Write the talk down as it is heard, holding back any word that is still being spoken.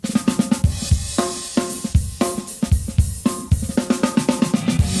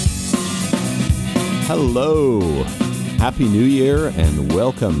Hello. Happy New Year and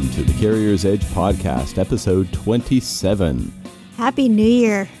welcome to the Carrier's Edge podcast, episode 27. Happy New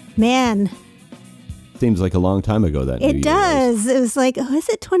Year. Man. Seems like a long time ago that New Year. It does. It was like, is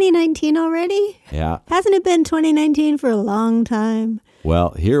it 2019 already? Yeah. Hasn't it been 2019 for a long time?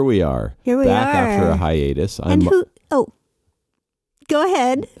 Well, here we are. Back after a hiatus. Go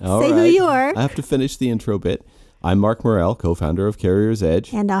ahead. All Say right. who you are. I have to finish the intro bit. I'm Mark Morrell, co-founder of Carrier's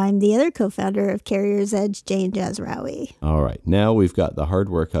Edge. And I'm the other co-founder of Carrier's Edge, Jane Jazraoui. All right. Now we've got the hard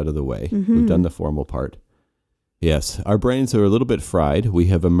work out of the way. Mm-hmm. We've done the formal part. Yes, our brains are a little bit fried. We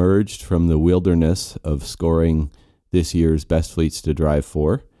have emerged from the wilderness of scoring this year's best fleets to drive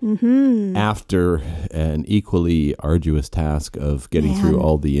for after an equally arduous task of getting through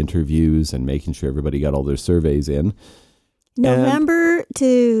all the interviews and making sure everybody got all their surveys in. November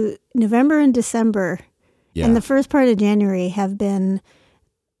and December and the first part of January have been...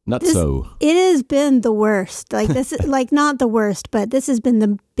 It has been the worst. Like this is like not the worst, but this has been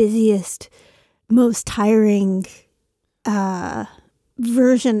the busiest, most tiring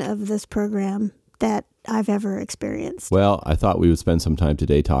version of this program that I've ever experienced. Well, I thought we would spend some time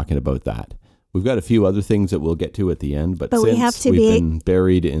today talking about that. We've got a few other things that we'll get to at the end, but since we've been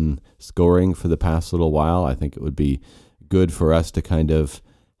buried in scoring for the past little while, I think it would be good for us to kind of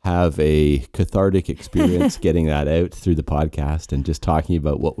have a cathartic experience getting that out through the podcast and just talking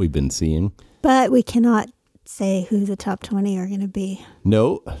about what we've been seeing. But we cannot say who the top 20 are going to be.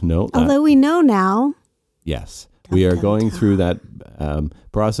 No. Although we know now. Yes. We are going through that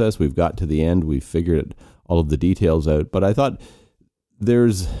process. We've got to the end. We've figured all of the details out. But I thought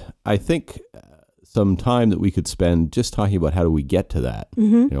there's some time that we could spend just talking about how do we get to that.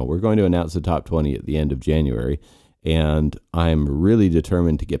 Mm-hmm. You know, we're going to announce the top 20 at the end of January. And I'm really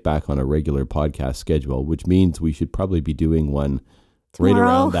determined to get back on a regular podcast schedule, which means we should probably be doing one tomorrow? Right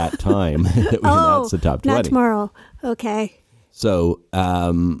around that time that we announce the top 20. Not tomorrow. Okay. So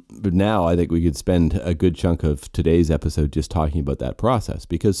but now I think we could spend a good chunk of today's episode just talking about that process,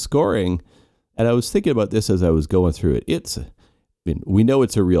 because scoring, and I was thinking about this as I was going through it, we know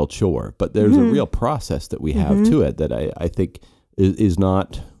it's a real chore, but there's a real process that we have to it that I think is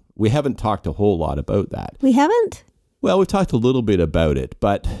not, we haven't talked a whole lot about that. We haven't? Well, we've talked a little bit about it,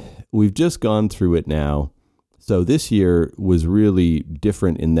 but we've just gone through it now. So this year was really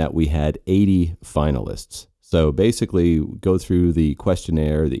different in that we had 80 finalists. So basically go through the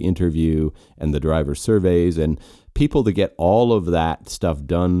questionnaire, the interview, and the driver surveys, and people that get all of that stuff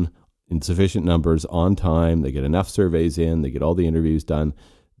done in sufficient numbers on time, they get enough surveys in, they get all the interviews done,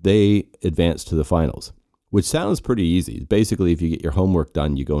 they advance to the finals, which sounds pretty easy. Basically, if you get your homework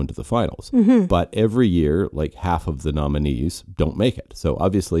done, you go into the finals. Mm-hmm. But every year, like half of the nominees don't make it. So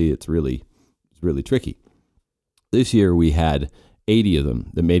obviously, it's really tricky. This year, we had 80 of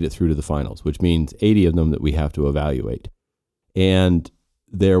them that made it through to the finals, which means 80 of them that we have to evaluate. And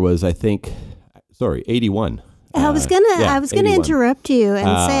there was, 81. I was gonna interrupt you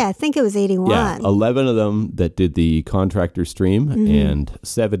and say I think it was 81. Yeah, 11 of them that did the contractor stream and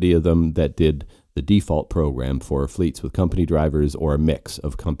 70 of them that did the default program for fleets with company drivers or a mix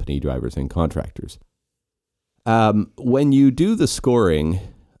of company drivers and contractors. When you do the scoring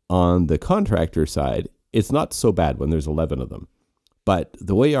on the contractor side, it's not so bad when there's 11 of them. But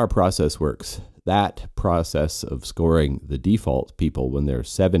the way our process works, that process of scoring the default people when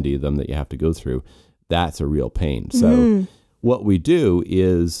there's 70 of them that you have to go through, that's a real pain. So what we do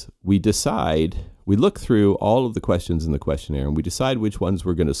is we look through all of the questions in the questionnaire and we decide which ones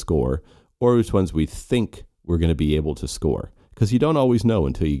we're going to score or which ones we think we're going to be able to score, because you don't always know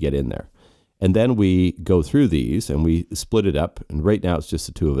until you get in there. And then we go through these and we split it up. And right now it's just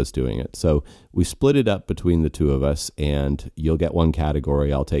the two of us doing it. So we split it up between the two of us, and you'll get one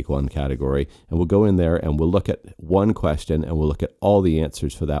category, I'll take one category, and we'll go in there and we'll look at one question and we'll look at all the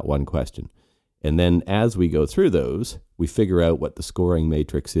answers for that one question. And then as we go through those, we figure out what the scoring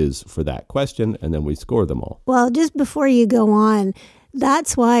matrix is for that question, and then we score them all. Well, just before you go on,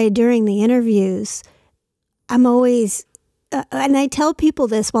 that's why during the interviews, I'm always... and I tell people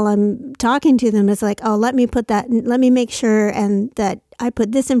this while I'm talking to them. It's like, let me make sure and that I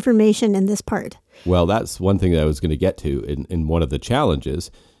put this information in this part. Well, that's one thing that I was going to get to in one of the challenges,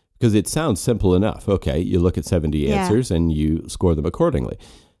 because it sounds simple enough. Okay, you look at 70 answers and you score them accordingly.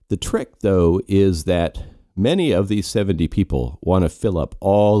 The trick, though, is that many of these 70 people want to fill up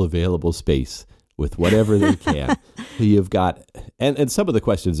all available space with whatever they can. You've got, and some of the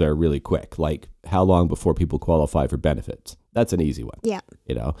questions are really quick, like how long before people qualify for benefits. That's an easy one. Yeah.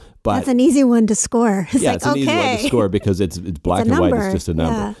 But that's an easy one to score. It's it's an easy one to score because it's black and white. It's just a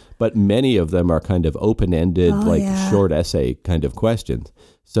number. Yeah. But many of them are kind of open-ended, short essay kind of questions.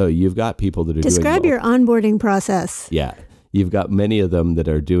 So you've got people that are Describe your onboarding process. Yeah. You've got many of them that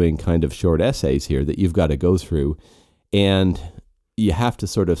are doing kind of short essays here that you've got to go through. And you have to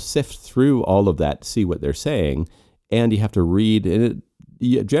sort of sift through all of that to see what they're saying. And you have to read, and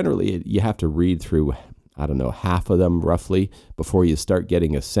generally you have to read through, I don't know, half of them roughly before you start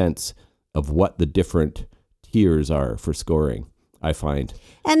getting a sense of what the different tiers are for scoring, I find.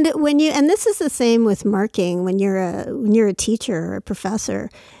 And and this is the same with marking. When you're a teacher or a professor,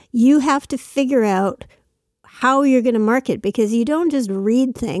 you have to figure out how you're going to mark it, because you don't just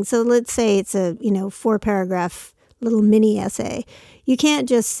read things. So let's say it's a 4-paragraph little mini essay. You can't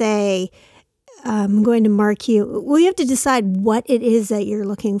just say, I'm going to mark you. Well, you have to decide what it is that you're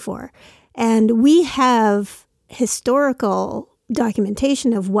looking for. And we have historical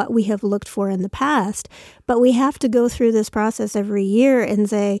documentation of what we have looked for in the past, but we have to go through this process every year and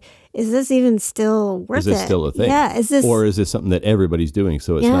say, is this even still worth it? Is this still a thing? Yeah. Or is this something that everybody's doing,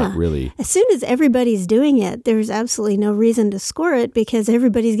 so it's not really... As soon as everybody's doing it, there's absolutely no reason to score it because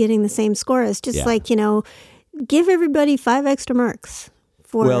everybody's getting the same score. It's just like, give everybody 5 extra marks.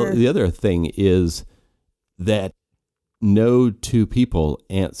 Well, the other thing is that no two people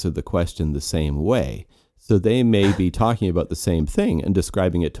answer the question the same way. So they may be talking about the same thing and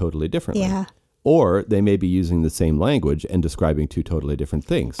describing it totally differently. Yeah. Or they may be using the same language and describing 2 totally different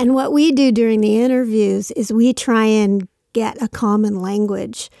things. And what we do during the interviews is we try and get a common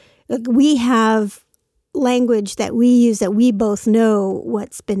language. We have language that we use that we both know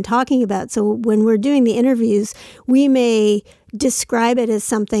what's been talking about. So when we're doing the interviews, we may describe it as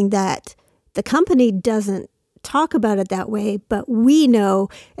something that the company doesn't talk about it that way, but we know,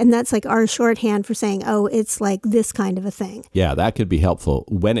 and that's like our shorthand for saying, oh, it's like this kind of a thing. Yeah, that could be helpful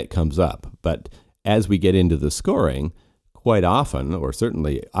when it comes up. But as we get into the scoring, quite often, or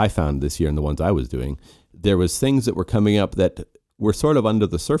certainly I found this year in the ones I was doing, there was things that were coming up that were sort of under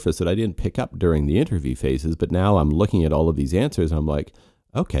the surface that I didn't pick up during the interview phases. But now I'm looking at all of these answers and I'm like,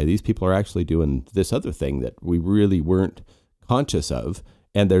 okay, these people are actually doing this other thing that we really weren't conscious of.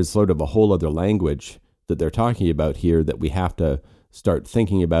 And there's sort of a whole other language that they're talking about here that we have to start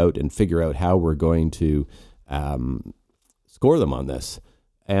thinking about and figure out how we're going to score them on this.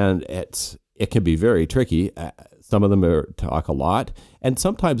 And it can be very tricky. Some of them talk a lot, and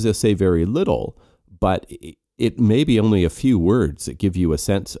sometimes they'll say very little, but it may be only a few words that give you a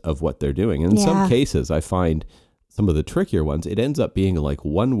sense of what they're doing. And in some cases, I find some of the trickier ones, it ends up being like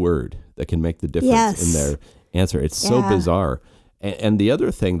one word that can make the difference in their answer. It's so bizarre. And the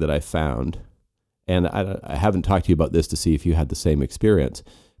other thing that I found, and I haven't talked to you about this to see if you had the same experience,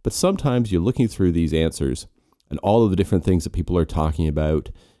 but sometimes you're looking through these answers and all of the different things that people are talking about,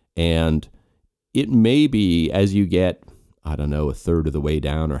 and it may be as you get, I don't know, a third of the way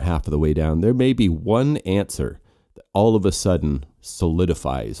down or half of the way down, there may be one answer that all of a sudden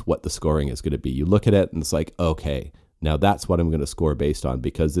solidifies what the scoring is going to be. You look at it and it's like, okay, now that's what I'm going to score based on,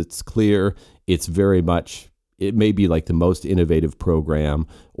 because it's clear, it's very much, it may be like the most innovative program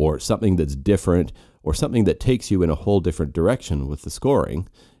or something that's different or something that takes you in a whole different direction with the scoring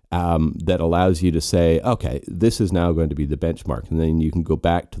that allows you to say, okay, this is now going to be the benchmark. And then you can go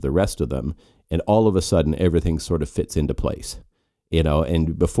back to the rest of them, and all of a sudden everything sort of fits into place.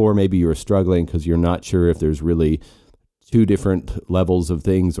 And before maybe you were struggling because you're not sure if there's really 2 different levels of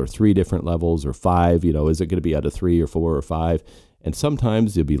things or 3 different levels or 5, is it going to be out of 3 or 4 or 5? And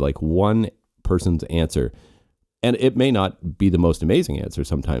sometimes it'll be like one person's answer. And it may not be the most amazing answer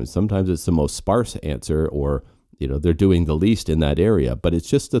sometimes. Sometimes it's the most sparse answer, or, they're doing the least in that area. But it's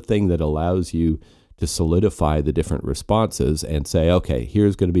just the thing that allows you to solidify the different responses and say, okay,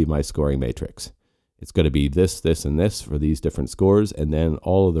 here's going to be my scoring matrix. It's going to be this, this, and this for these different scores. And then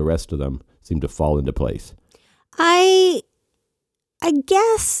all of the rest of them seem to fall into place. I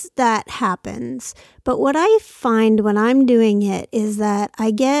guess that happens. But what I find when I'm doing it is that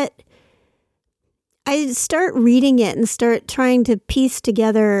I start reading it and start trying to piece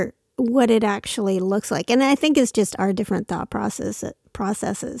together what it actually looks like. And I think it's just our different thought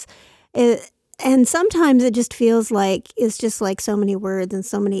processes. And sometimes it just feels like it's just like so many words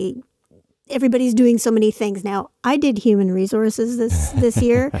and everybody's doing so many things. Now, I did human resources this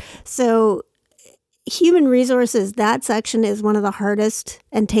year. So human resources, that section is one of the hardest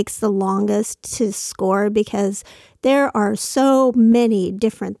and takes the longest to score because there are so many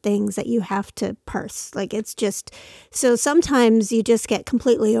different things that you have to parse. Like it's just, so sometimes you just get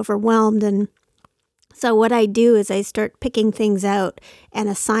completely overwhelmed and So what I do is I start picking things out and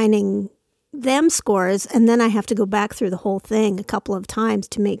assigning them scores, and then I have to go back through the whole thing a couple of times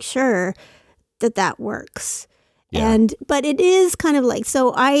to make sure that that works. Yeah. But it is kind of like,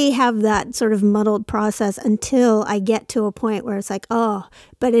 so I have that sort of muddled process until I get to a point where it's like, oh,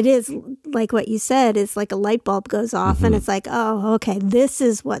 but it is like what you said, it's like a light bulb goes off and it's like, oh, okay, this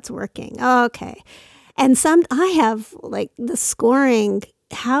is what's working. Okay. And I have like the scoring,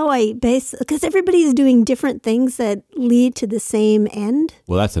 how I base, because everybody's doing different things that lead to the same end.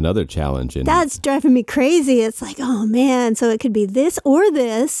 Well, that's another challenge. That's driving me crazy. It's like, oh man, so it could be this or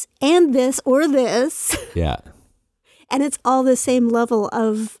this and this or this. Yeah. And it's all the same level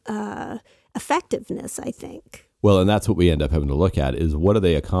of effectiveness, I think. Well, and that's what we end up having to look at is what are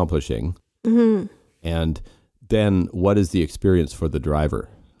they accomplishing? Mm-hmm. And then what is the experience for the driver?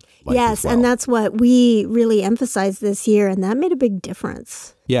 Like yes, and that's what we really emphasized this year, and that made a big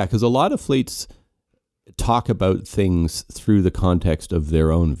difference. Yeah, because a lot of fleets talk about things through the context of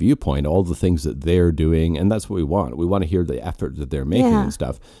their own viewpoint, all the things that they're doing, and that's what we want. We want to hear the effort that they're making and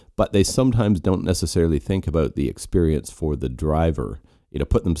stuff, but they sometimes don't necessarily think about the experience for the driver,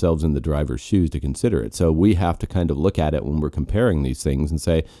 put themselves in the driver's shoes to consider it. So we have to kind of look at it when we're comparing these things and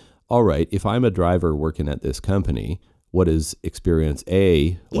say, all right, if I'm a driver working at this company, what is experience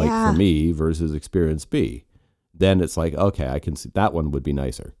A like for me versus experience B? Then it's like, okay, I can see that one would be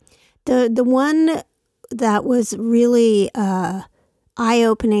nicer. The one that was really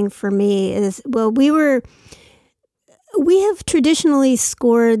eye-opening for me is, well, we have traditionally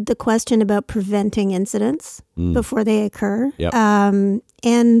scored the question about preventing incidents before they occur. Yep.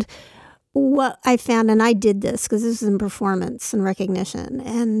 And what I found, and I did this because this is in performance and recognition,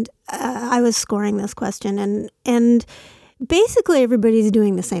 and I was scoring this question, and basically everybody's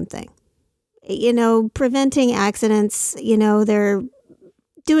doing the same thing. Preventing accidents, they're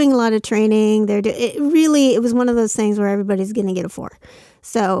doing a lot of training. It was one of those things where everybody's going to get a 4.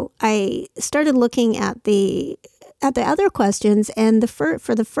 So I started looking at the other questions, and for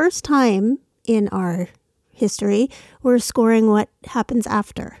the first time in our history, we're scoring what happens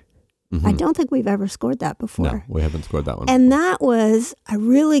after. Mm-hmm. I don't think we've ever scored that before. No, we haven't scored that one. And that was, I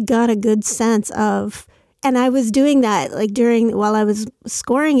really got a good sense of, and I was doing that like while I was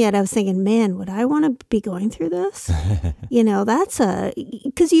scoring it, I was thinking, man, would I want to be going through this? That's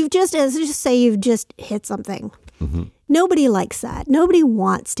because you've just hit something. Mm-hmm. Nobody likes that. Nobody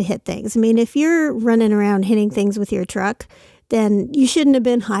wants to hit things. I mean, if you're running around hitting things with your truck, then you shouldn't have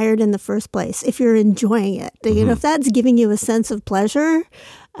been hired in the first place if you're enjoying it. Mm-hmm. If that's giving you a sense of pleasure,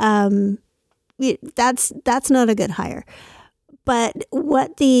 that's not a good hire. But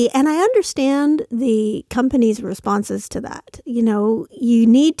and I understand the company's responses to that. You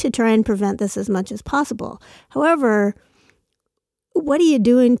need to try and prevent this as much as possible. However, what are you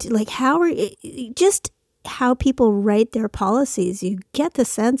doing how people write their policies? You get the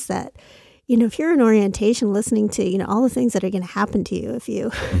sense that, if you're in orientation listening to, all the things that are going to happen to you if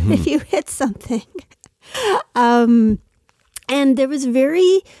you if you hit something. And there was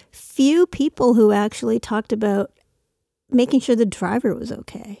very few people who actually talked about making sure the driver was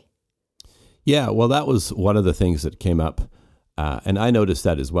okay. Yeah, well, that was one of the things that came up. And I noticed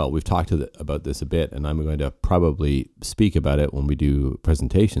that as well. We've talked about this a bit, and I'm going to probably speak about it when we do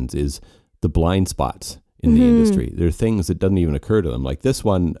presentations, is the blind spots in the industry. There are things that doesn't even occur to them. Like this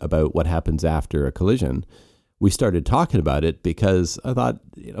one about what happens after a collision. We started talking about it because I thought,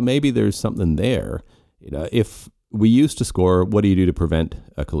 maybe there's something there. If we used to score, what do you do to prevent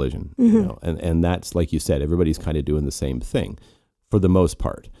a collision? And that's, like you said, everybody's kind of doing the same thing for the most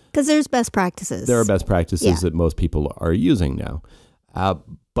part. Because there's best practices. There are best practices that most people are using now.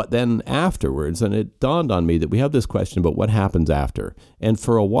 But then afterwards, and it dawned on me that we have this question about what happens after. And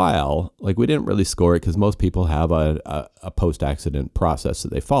for a while, we didn't really score it because most people have a post-accident process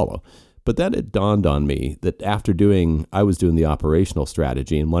that they follow. But then it dawned on me that I was doing the operational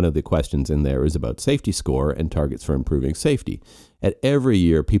strategy, and one of the questions in there is about safety score and targets for improving safety. And every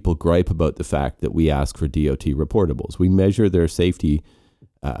year, people gripe about the fact that we ask for DOT reportables. We measure their safety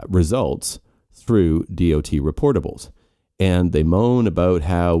results through DOT reportables. And they moan about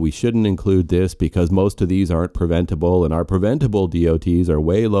how we shouldn't include this because most of these aren't preventable, and our preventable DOTs are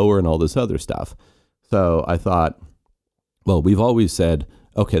way lower and all this other stuff. So I thought, well, we've always said,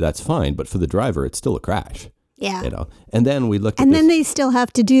 okay, that's fine, but for the driver, it's still a crash. Yeah. And then we looked at And then they still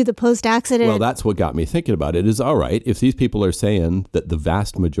have to do the post-accident. Well, that's what got me thinking about it is, all right, if these people are saying that the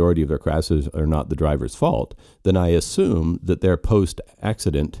vast majority of their crashes are not the driver's fault, then I assume that their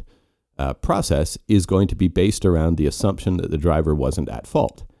post-accident process is going to be based around the assumption that the driver wasn't at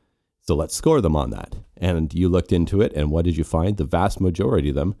fault. So let's score them on that. And you looked into it, and what did you find? The vast majority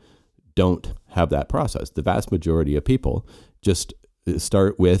of them don't have that process. The vast majority of people just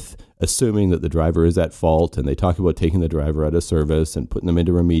start with assuming that the driver is at fault, and they talk about taking the driver out of service and putting them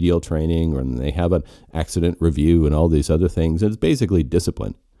into remedial training, or they have an accident review and all these other things. It's basically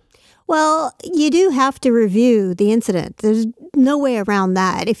discipline. Well, you do have to review the incident. There's no way around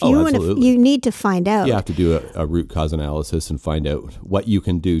that. If you need to find out. You have to do a root cause analysis and find out what you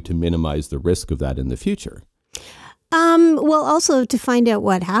can do to minimize the risk of that in the future. Well, also to find out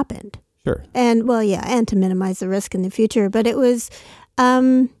what happened. Sure. And to minimize the risk in the future. But it was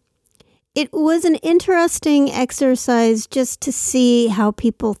an interesting exercise just to see how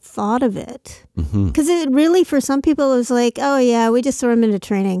people thought of it. Because it really, for some people, it was like, oh yeah, we just throw them into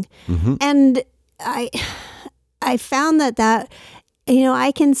training. And I found that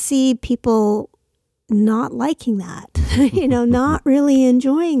I can see people not liking that, not really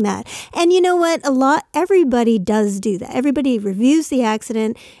enjoying that. And you know what? Everybody does do that. Everybody reviews the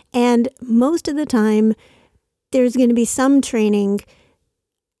accident, and most of the time there's going to be some training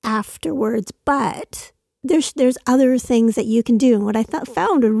afterwards, but there's other things that you can do. And what I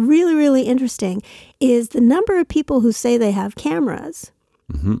found really, really interesting is the number of people who say they have cameras,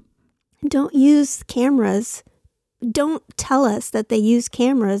 don't use cameras, don't tell us that they use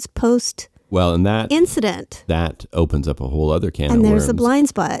cameras post and that incident. That opens up a whole other can of worms. And there's a blind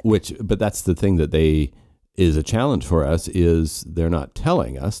spot. But that's the thing that is a challenge for us, is they're not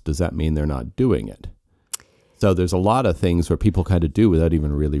telling us. Does that mean they're not doing it? So there's a lot of things where people kind of do without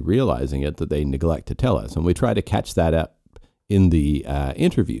even really realizing it, that they neglect to tell us. And we try to catch that up in the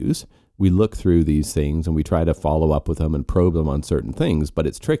interviews. We look through these things and we try to follow up with them and probe them on certain things, but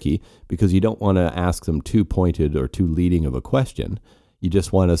it's tricky because you don't want to ask them too pointed or too leading of a question. You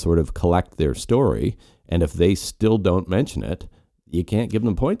just want to sort of collect their story. And if they still don't mention it, you can't give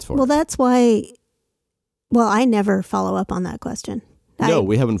them points for it. Well, that's why, I never follow up on that question. No,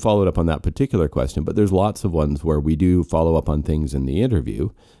 we haven't followed up on that particular question, but there's lots of ones where we do follow up on things in the interview.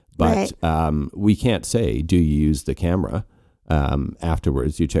 But we can't say, do you use the camera?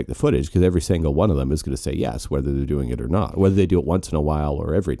 Afterwards, you check the footage, because every single one of them is going to say yes, whether they're doing it or not, whether they do it once in a while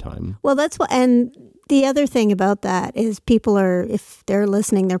or every time. Well, that's what, and the other thing about that is people if they're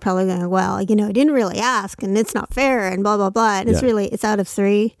listening, they're probably going, well, I didn't really ask, and it's not fair, and blah, blah, blah. And it's out of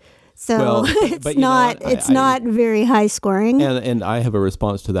 3. So it's not very high scoring. And I have a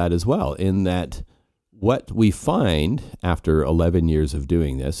response to that as well, in that what we find after 11 years of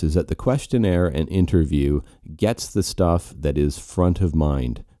doing this is that the questionnaire and interview gets the stuff that is front of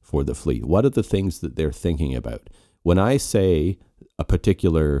mind for the fleet. What are the things that they're thinking about? When I say a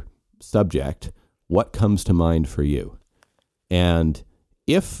particular subject, what comes to mind for you? And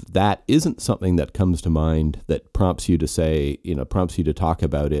if that isn't something that comes to mind that prompts you to say, prompts you to talk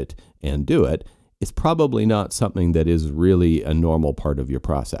about it and do it, it's probably not something that is really a normal part of your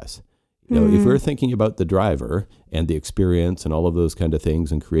process. If we're thinking about the driver and the experience and all of those kind of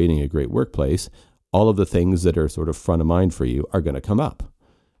things and creating a great workplace, all of the things that are sort of front of mind for you are going to come up.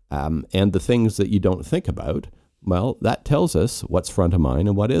 And the things that you don't think about, that tells us what's front of mind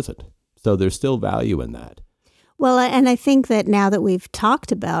and what isn't. So there's still value in that. Well, and I think that now that we've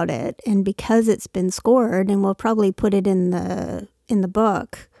talked about it, and because it's been scored, and we'll probably put it in the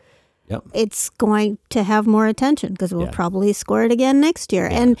book, it's going to have more attention because we'll probably score it again next year.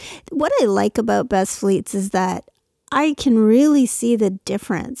 And what I like about Best Fleets is that I can really see the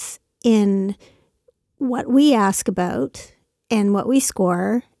difference in what we ask about and what we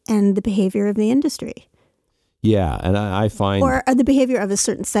score and the behavior of the industry. Yeah, and I find... Or the behavior of a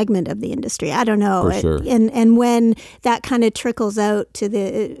certain segment of the industry. I don't know. For sure. And when that kind of trickles out to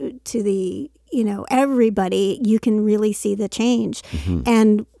the everybody, you can really see the change.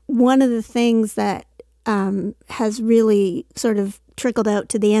 And one of the things that has really sort of trickled out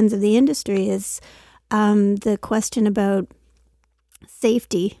to the ends of the industry is the question about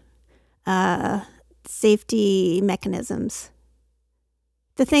safety mechanisms.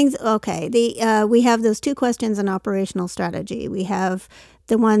 The things, we have those 2 questions in operational strategy. We have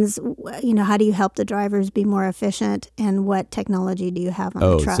the ones, how do you help the drivers be more efficient, and what technology do you have on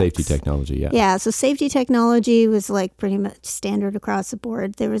the trucks? Safety technology, yeah. Yeah, so safety technology was like pretty much standard across the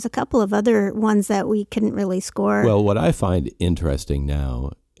board. There was a couple of other ones that we couldn't really score. Well, what I find interesting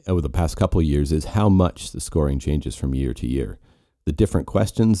now over the past couple of years is how much the scoring changes from year to year. The different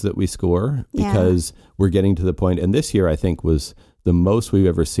questions that we score, because we're getting to the point, and this year I think was the most we've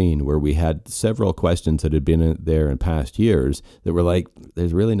ever seen, where we had several questions that had been there in past years that were like,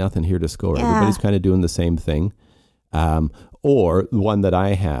 there's really nothing here to score. Yeah. Everybody's kind of doing the same thing. Or the one that I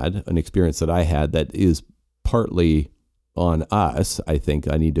had, an experience that I had that is partly on us, I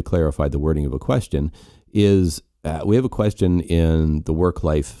think I need to clarify the wording of a question, is we have a question in the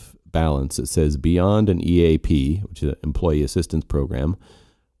work-life balance. It says beyond an EAP, which is an employee assistance program,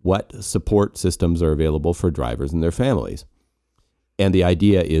 what support systems are available for drivers and their families. And the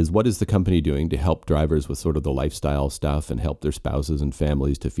idea is, what is the company doing to help drivers with sort of the lifestyle stuff and help their spouses and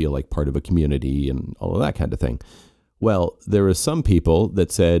families to feel like part of a community and all of that kind of thing? Well, there are some people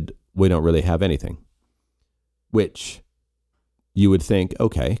that said, we don't really have anything, which you would think,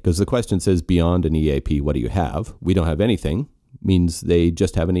 okay, because the question says beyond an EAP, what do you have? We don't have anything means they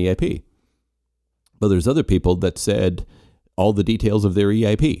just have an EAP. But there's other people that said all the details of their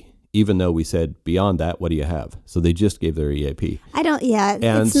EAP. Even though we said beyond that, what do you have? So they just gave their EAP.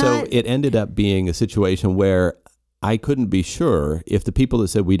 And so it ended up being a situation where I couldn't be sure if the people that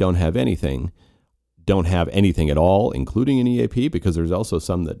said we don't have anything at all, including an EAP, because there's also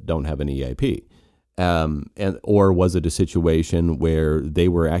some that don't have an EAP. Or was it a situation where they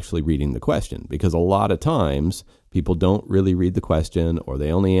were actually reading the question? Because a lot of times people don't really read the question, or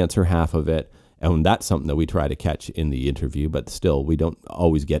they only answer half of it. And that's something that we try to catch in the interview, but still, we don't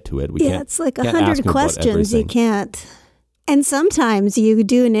always get to it. It's like 100 questions. You can't. And sometimes you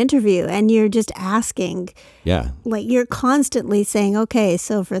do an interview and you're just asking. Yeah. Like you're constantly saying, okay,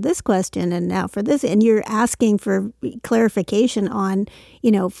 so for this question and now for this, and you're asking for clarification on,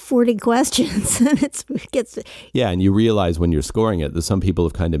 40 questions. Yeah, and you realize when you're scoring it that some people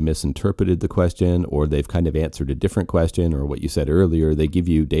have kind of misinterpreted the question, or they've kind of answered a different question, or what you said earlier, they give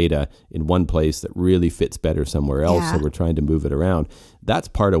you data in one place that really fits better somewhere else, so we're trying to move it around. That's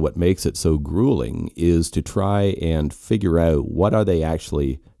part of what makes it so grueling, is to try and figure out what are they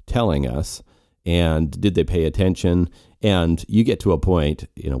actually telling us, and did they pay attention? And you get to a point,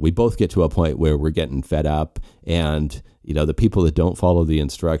 we both get to a point where we're getting fed up, and the people that don't follow the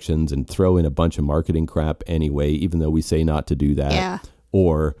instructions and throw in a bunch of marketing crap anyway, even though we say not to do that,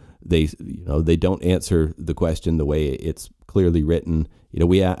 or they don't answer the question the way it's clearly written.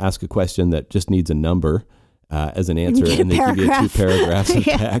 We ask a question that just needs a number as an answer, and they give you 2 paragraphs of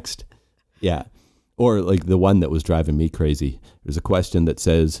text. Yeah. Or like the one that was driving me crazy. There's a question that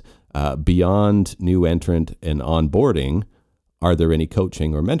says, beyond new entrant and onboarding, are there any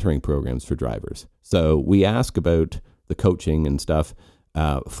coaching or mentoring programs for drivers? So we ask about the coaching and stuff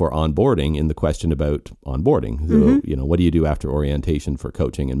for onboarding in the question about onboarding. Mm-hmm. So, what do you do after orientation for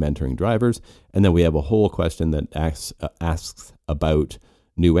coaching and mentoring drivers? And then we have a whole question that asks about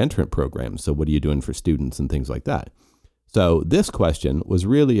new entrant programs. So what are you doing for students and things like that? So this question was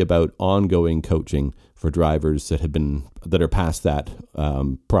really about ongoing coaching for drivers that are past that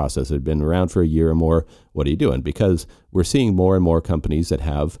process, that have been around for a year or more. What are you doing? Because we're seeing more and more companies that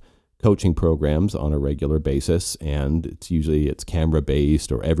have coaching programs on a regular basis, and it's camera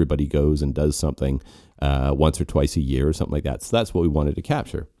based, or everybody goes and does something once or twice a year or something like that. So that's what we wanted to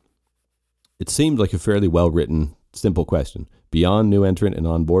capture. It seemed like a fairly well written, simple question. Beyond new entrant and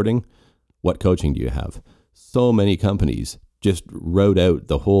onboarding, what coaching do you have? So many companies just wrote out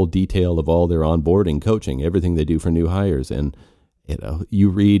the whole detail of all their onboarding coaching, everything they do for new hires. And, you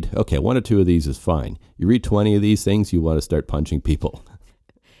read, okay, 1 or 2 of these is fine. You read 20 of these things, you want to start punching people.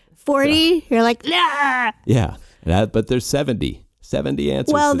 40, you're like, nah! Yeah, but there's 70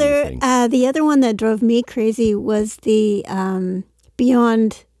 answers to these things. The other one that drove me crazy was the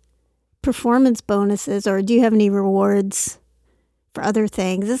beyond performance bonuses, or do you have any rewards for other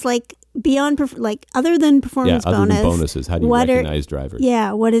things? It's like beyond, other than performance other bonus. Than bonuses, how do you recognize drivers?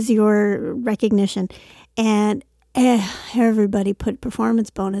 Yeah, what is your recognition? And everybody put performance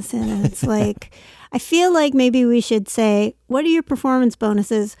bonus in, and it's like, I feel like maybe we should say, what are your performance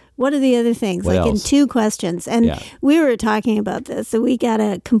bonuses? What are the other things? What else? In 2 questions. And we were talking about this, so we got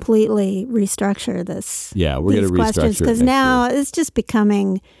to completely restructure this. Yeah, we're going to restructure it because now it's just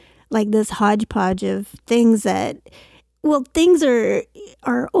becoming like this hodgepodge of things that, things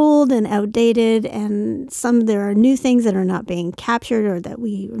are old and outdated, and there are new things that are not being captured, or that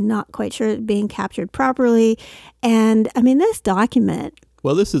we are not quite sure being captured properly. And I mean, this document.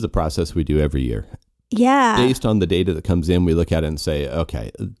 Well, this is a process we do every year. Yeah. Based on the data that comes in, we look at it and say,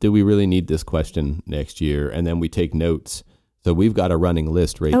 okay, do we really need this question next year? And then we take notes. So we've got a running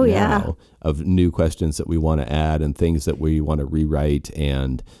list now of new questions that we want to add and things that we want to rewrite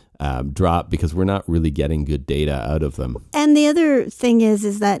and drop, because we're not really getting good data out of them. And the other thing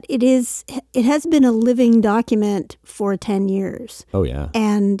is that it has been a living document for 10 years. Oh, yeah.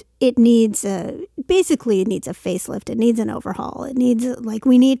 And it needs a facelift. It needs an overhaul. It needs,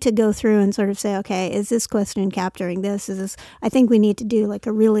 we need to go through and sort of say, okay, is this question capturing this? I think we need to do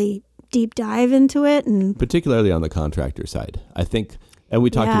a really deep dive into it. And particularly on the contractor side, I think, and we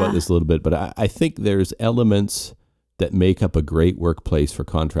talked about this a little bit, but I think there's elements that make up a great workplace for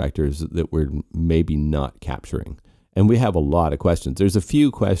contractors that we're maybe not capturing. And we have a lot of questions. There's a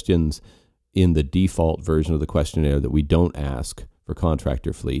few questions in the default version of the questionnaire that we don't ask for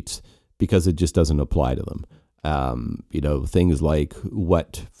contractor fleets because it just doesn't apply to them. Things like,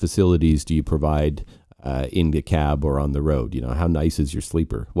 what facilities do you provide in the cab or on the road? How nice is your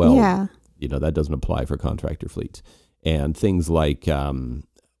sleeper? Well, that doesn't apply for contractor fleets. And things like,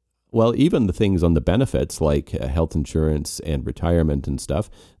 even the things on the benefits like health insurance and retirement and stuff,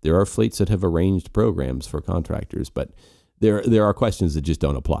 there are fleets that have arranged programs for contractors, but there are questions that just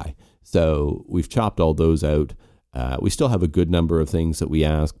don't apply. So we've chopped all those out. We still have a good number of things that we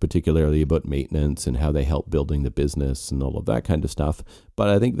ask, particularly about maintenance and how they help building the business and all of that kind of stuff. But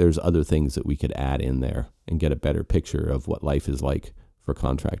I think there's other things that we could add in there and get a better picture of what life is like for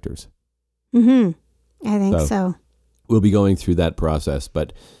contractors. Mm-hmm. I think so. We'll be going through that process,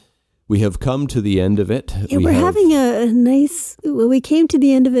 but we have come to the end of it. Yeah, we're having a nice... Well, we came to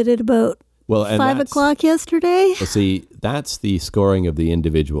the end of it at about 5 o'clock yesterday. See, that's the scoring of the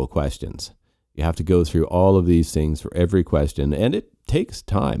individual questions. You have to go through all of these things for every question, and it takes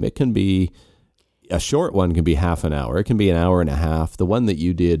time. It can be... A short one can be half an hour. It can be an hour and a half. The one that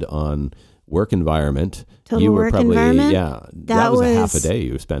you did on work environment, Total you were work probably... environment? Yeah, that was a half a day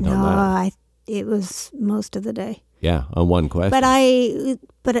you spent on that. It was most of the day. Yeah, on one question.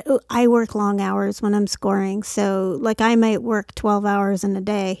 But I work long hours when I'm scoring, so like I might work 12 hours in a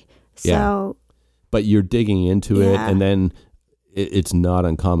day. So, yeah. But you're digging into it, and then it's not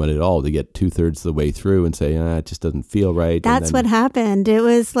uncommon at all to get 2/3 of the way through and say, it just doesn't feel right. That's what happened. It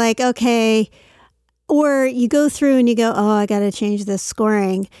was like, okay, or you go through and you go, I got to change this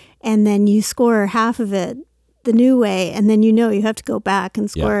scoring, and then you score half of it the new way, and then you have to go back and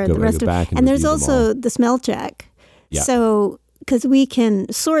score the rest of it. And there's also the smell check. Yeah. So, because we can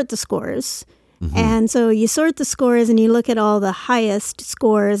sort the scores. Mm-hmm. And so you sort the scores and you look at all the highest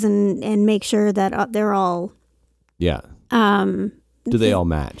scores and make sure that they're all... Yeah. Do they all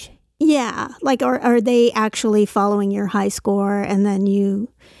match? Yeah. Like, are they actually following your high score? And then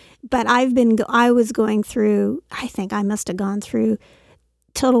but I was going through, I think I must have gone through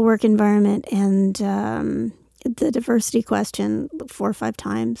total work environment and the diversity question 4 or 5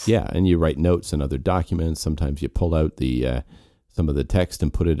 times. Yeah, and you write notes in other documents. Sometimes you pull out the some of the text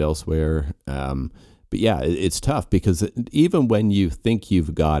and put it elsewhere. But yeah, it's tough because even when you think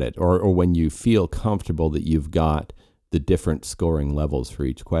you've got it, or when you feel comfortable that you've got the different scoring levels for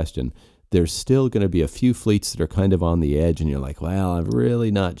each question, there's still going to be a few fleets that are kind of on the edge, and you're like, well, I'm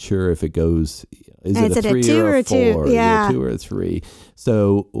really not sure if it goes, is it a 3 or a 4? Yeah. Is it a 2 or a 3?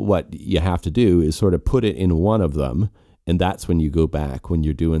 So what you have to do is sort of put it in one of them, and that's when you go back, when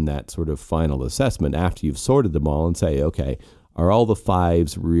you're doing that sort of final assessment after you've sorted them all and say, okay, are all the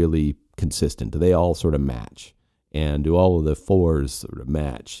 5s really consistent? Do they all sort of match? And do all of the 4s sort of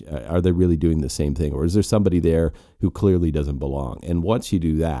match? Are they really doing the same thing? Or is there somebody there who clearly doesn't belong? And once you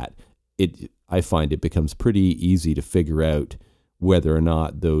do that, I find it becomes pretty easy to figure out whether or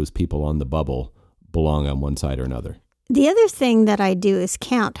not those people on the bubble belong on one side or another. The other thing that I do is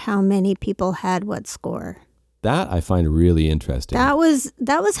count how many people had what score. That I find really interesting. That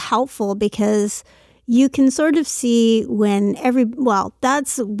was helpful because you can sort of see when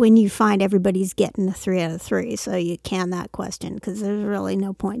that's when you find everybody's getting a 3 out of 3. So you can that question because there's really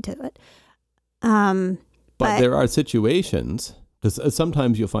no point to it. But there are situations... Because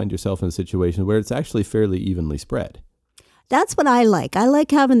sometimes you'll find yourself in a situation where it's actually fairly evenly spread. That's what I like. I like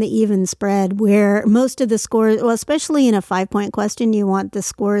having the even spread where most of the scores, well, especially in a 5-point question, you want the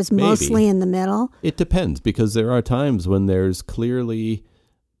scores mostly in the middle. It depends, because there are times when there's clearly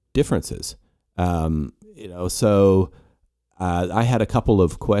differences. So I had a couple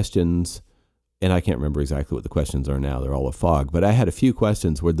of questions, and I can't remember exactly what the questions are now. They're all a fog. But I had a few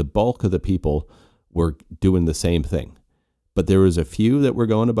questions where the bulk of the people were doing the same thing. But there was a few that were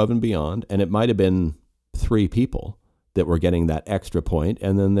going above and beyond, and it might have been 3 people that were getting that extra point,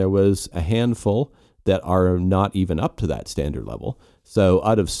 and then there was a handful that are not even up to that standard level. So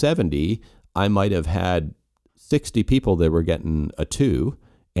out of 70, I might have had 60 people that were getting a 2,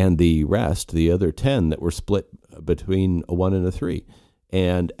 and the rest, the other 10, that were split between a 1 and a 3.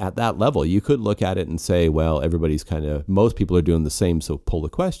 And at that level, you could look at it and say, well, most people are doing the same, so pull the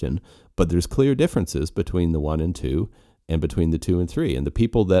question. But there's clear differences between the 1 and 2, and between the 2 and 3. And the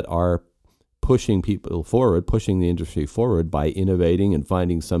people that are pushing people forward, pushing the industry forward by innovating and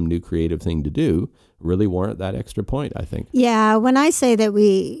finding some new creative thing to do, really warrant that extra point, I think. Yeah, when I say that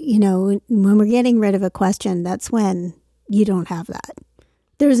when we're getting rid of a question, that's when you don't have that.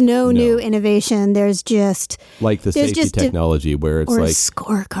 There's no new innovation. There's just... Like the safety technology where it's like...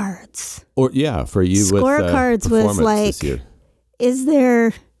 scorecards. Or, yeah, for you with scorecards was like, this year. Is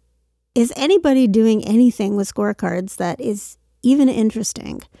there... is anybody doing anything with scorecards that is even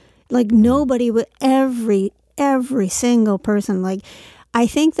interesting? Like nobody with every single person. Like I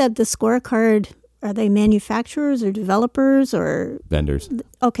think that the scorecard, are they manufacturers or developers or vendors?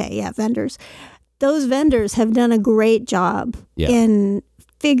 Okay, yeah, vendors. Those vendors have done a great job Yeah. in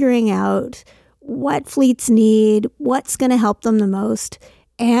figuring out what fleets need, what's going to help them the most,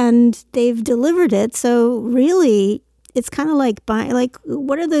 and they've delivered it. So really, it's kind of like buying, like,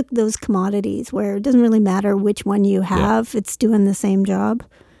 what are those commodities where it doesn't really matter which one you have, it's doing the same job?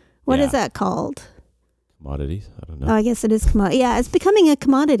 What is that called? Commodities? I don't know. Oh, I guess it is commodity. Yeah, it's becoming a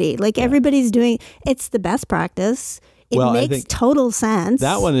commodity. Like everybody's doing, it's the best practice. It makes total sense.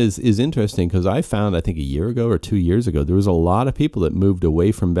 That one is interesting because I found, I think a year ago or 2 years ago, there was a lot of people that moved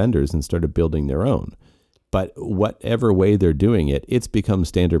away from vendors and started building their own. But whatever way they're doing it, it's become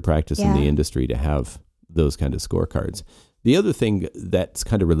standard practice in the industry to have those kind of scorecards. The other thing that's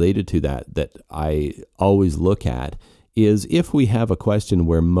kind of related to that I always look at is if we have a question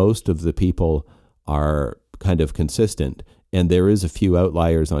where most of the people are kind of consistent and there is a few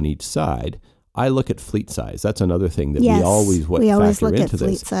outliers on each side, I look at fleet size. That's another thing that we always factor look into at fleet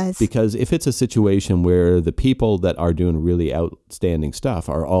this. Size. Because if it's a situation where the people that are doing really outstanding stuff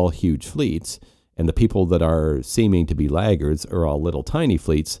are all huge fleets and the people that are seeming to be laggards are all little tiny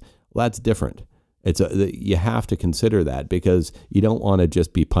fleets, well, that's different. You have to consider that because you don't want to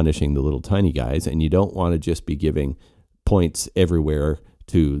just be punishing the little tiny guys and you don't want to just be giving points everywhere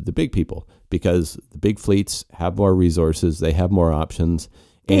to the big people because the big fleets have more resources, they have more options.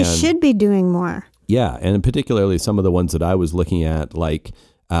 They should be doing more. Yeah, and particularly some of the ones that I was looking at, like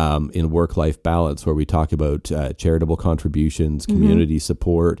in work-life balance, where we talk about charitable contributions, community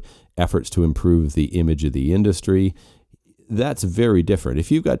support, efforts to improve the image of the industry. That's very different.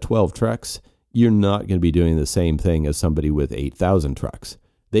 If you've got 12 trucks, you're not going to be doing the same thing as somebody with 8,000 trucks.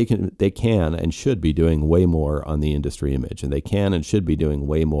 They can and should be doing way more on the industry image, and they can and should be doing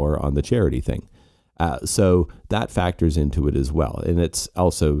way more on the charity thing. So that factors into it as well. And it's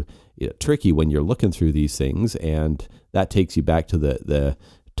also tricky when you're looking through these things, and that takes you back to the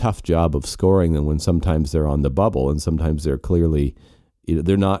tough job of scoring them when sometimes they're on the bubble and sometimes they're clearly,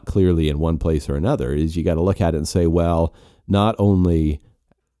 they're not clearly in one place or another. Is you got to look at it and say, well, not only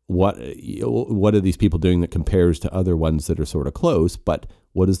what are these people doing that compares to other ones that are sort of close, but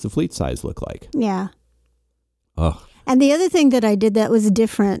what does the fleet size look like? Yeah. Oh. And the other thing that I did that was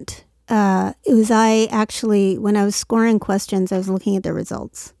different, it was when I was scoring questions, I was looking at the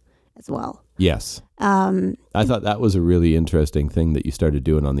results as well. Yes. I thought that was a really interesting thing that you started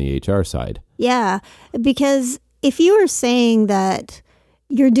doing on the HR side. Yeah, because if you were saying that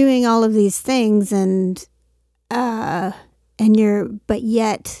you're doing all of these things but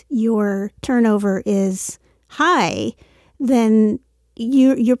yet your turnover is high, then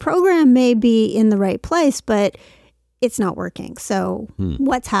your program may be in the right place, but it's not working. So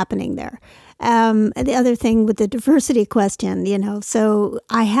what's happening there? The other thing with the diversity question, so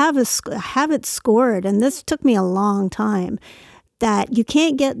I have it scored, and this took me a long time, that you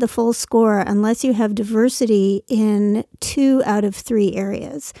can't get the full score unless you have diversity in 2 out of 3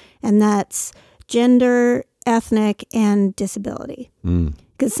 areas, and that's gender, ethnic, and disability.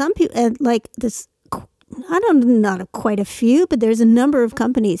 Because some people, like this, I don't know, not quite a few, but there's a number of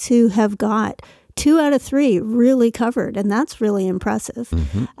companies who have got 2 out of 3 really covered, and that's really impressive.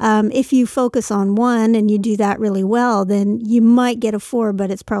 If you focus on one and you do that really well, then you might get a 4,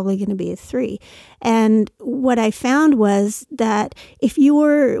 but it's probably going to be a 3. And what I found was that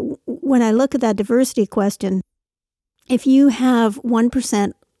when I look at that diversity question, if you have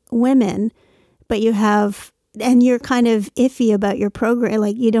 1% women, but and you're kind of iffy about your program,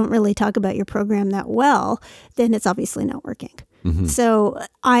 like you don't really talk about your program that well, then it's obviously not working. So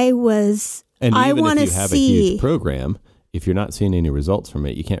And even if you have a huge program, if you're not seeing any results from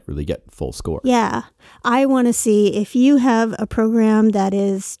it, you can't really get full score. Yeah. I want to see if you have a program that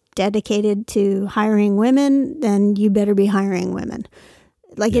is dedicated to hiring women, then you better be hiring women.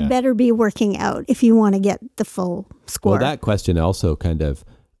 Like it better be working out if you want to get the full score. Well, that question also kind of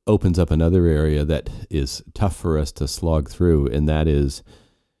opens up another area that is tough for us to slog through, and that is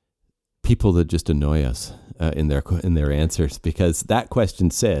people that just annoy us in their answers, because that question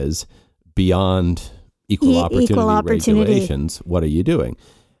says, beyond equal opportunity regulations, what are you doing?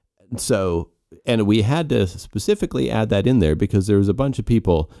 So, and we had to specifically add that in there because there was a bunch of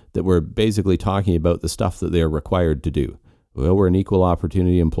people that were basically talking about the stuff that they're required to do. Well, we're an equal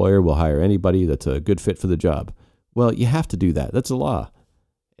opportunity employer. We'll hire anybody that's a good fit for the job. Well, you have to do that. That's a law.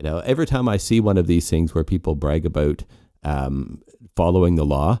 Every time I see one of these things where people brag about following the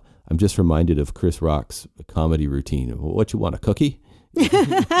law, I'm just reminded of Chris Rock's comedy routine. What you want, a cookie?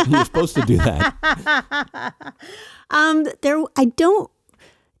 You're supposed to do that.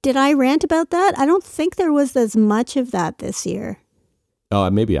 Did I rant about that? I don't think there was as much of that this year. Oh,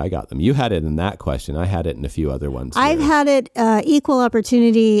 maybe I got them. You had it in that question. I had it in a few other ones. I've had it equal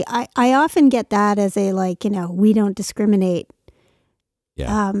opportunity. I often get that as a we don't discriminate.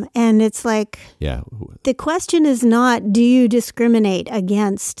 Yeah. And it's like, yeah. The question is not, do you discriminate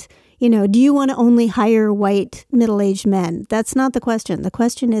against, do you want to only hire white middle-aged men? That's not the question. The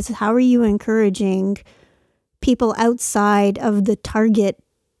question is, how are you encouraging people outside of the target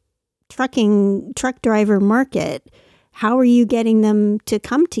truck driver market? How are you getting them to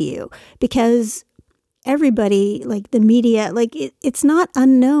come to you? Because everybody, like the media, like it's not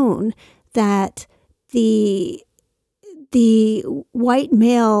unknown that the white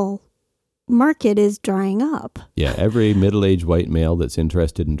male market is drying up. Yeah, every middle-aged white male that's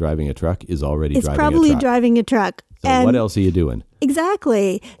interested in driving a truck is already driving a truck. It's probably driving a truck. So what else are you doing?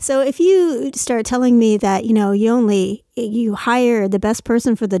 Exactly. So if you start telling me that, you hire the best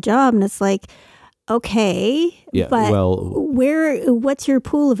person for the job, and it's like, okay, yeah, but what's your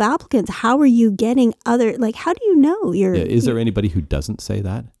pool of applicants? How are you getting how do you know is there anybody who doesn't say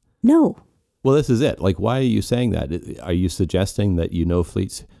that? No. Well, this is it. Like, why are you saying that? Are you suggesting that you know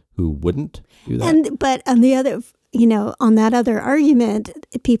fleets who wouldn't do that? But on the other, on that other argument,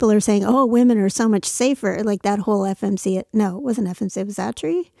 people are saying, oh, women are so much safer. Like that whole FMC, no, it wasn't FMC, it was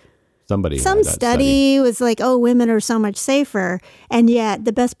Atri. Some study was like, oh, women are so much safer. And yet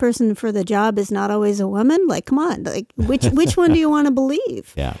the best person for the job is not always a woman. Like, come on, like which one do you want to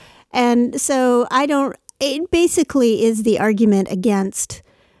believe? Yeah. And so it basically is the argument against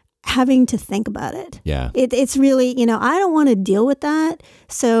having to think about it. Yeah. It's really, I don't want to deal with that.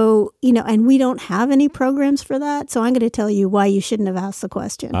 So, and we don't have any programs for that. So I'm going to tell you why you shouldn't have asked the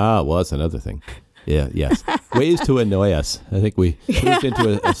question. Ah, well, that's another thing. Yeah, yes. Ways to annoy us. I think we moved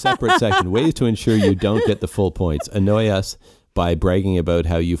into a separate section. Ways to ensure you don't get the full points. Annoy us by bragging about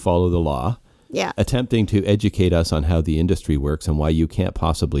how you follow the law. Yeah. Attempting to educate us on how the industry works and why you can't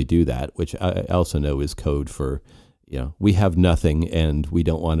possibly do that, which I also know is code for, we have nothing and we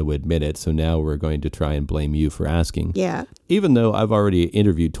don't want to admit it. So now we're going to try and blame you for asking. Yeah. Even though I've already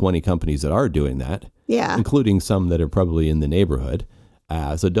interviewed 20 companies that are doing that. Yeah. Including some that are probably in the neighborhood.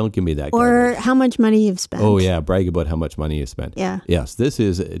 So don't give me that. Or garbage. How much money you've spent. Oh, yeah. Brag about how much money you spent. Yeah. Yes, this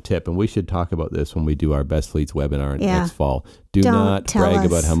is a tip, and we should talk about this when we do our Best Fleets webinar next fall. Don't not brag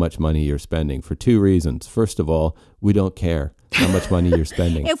about how much money you're spending for two reasons. First of all, we don't care how much money you're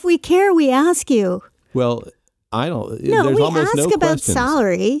spending. If we care, we ask you. Well, I don't. No, there's we almost ask no about questions.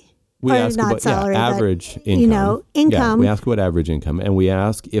 salary. We ask about average income. Income. Yeah, we ask about average income, and we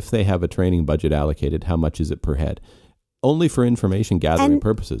ask if they have a training budget allocated, how much is it per head? Only for information gathering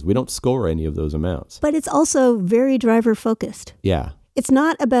purposes. We don't score any of those amounts. But it's also very driver focused. Yeah. It's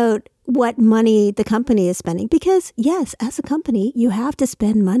not about what money the company is spending because, yes, as a company, you have to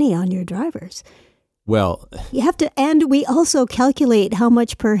spend money on your drivers. Well, you have to, and we also calculate how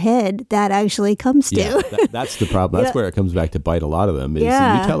much per head that actually comes to. Yeah, that's the problem. That's where it comes back to bite a lot of them. Is you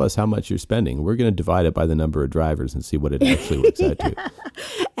tell us how much you're spending. We're going to divide it by the number of drivers and see what it actually works out to.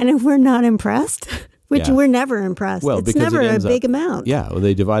 And if we're not impressed, which we're never impressed. Well, it's never a big amount. Yeah, well,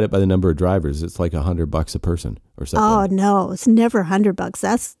 they divide it by the number of drivers. It's like $100 a person or something. Oh no, it's never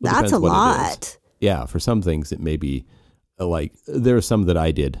 $100. That's a lot. Yeah, for some things it may be like there are some that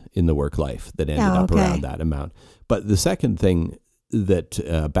I did in the work life that ended up around that amount. But the second thing that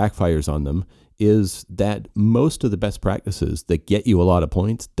backfires on them is that most of the best practices that get you a lot of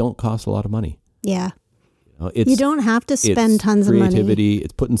points don't cost a lot of money. Yeah. You don't have to spend tons of money. Creativity,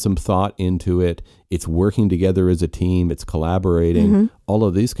 it's putting some thought into it. It's working together as a team. It's collaborating. All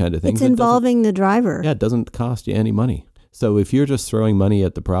of these kind of things. It's involving the driver. Yeah, it doesn't cost you any money. So if you're just throwing money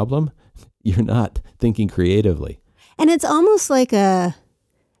at the problem, you're not thinking creatively. And it's almost like I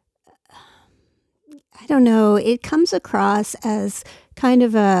don't know, it comes across as kind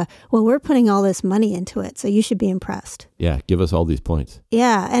of we're putting all this money into it, so you should be impressed. Yeah, give us all these points.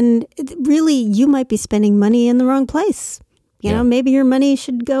 Yeah, and really, you might be spending money in the wrong place. You know, maybe your money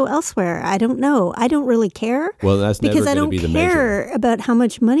should go elsewhere. I don't know. I don't really care. Well, that's never going to be the measure. Because I don't care about how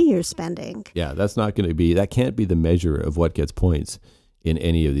much money you're spending. Yeah, that can't be the measure of what gets points in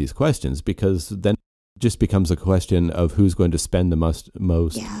any of these questions, because then it just becomes a question of who's going to spend the most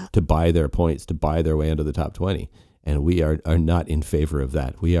to buy their points, to buy their way into the top 20. And we are not in favor of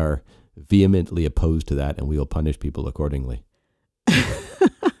that. We are vehemently opposed to that, and we will punish people accordingly.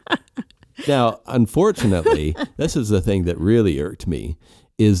 Now, unfortunately, this is the thing that really irked me,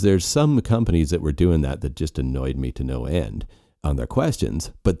 is there's some companies that were doing that just annoyed me to no end on their questions.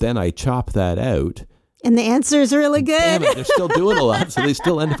 But then I chop that out And the answer is really good. Damn it, they're still doing a lot, so they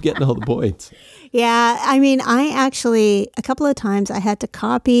still end up getting all the points. Yeah, I mean, I actually, a couple of times I had to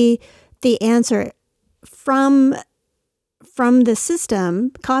copy the answer from the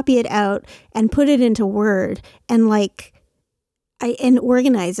system, copy it out and put it into Word and and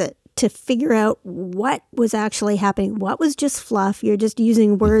organize it to figure out what was actually happening. What was just fluff? You're just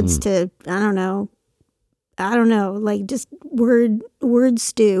using words to, I don't know, like just word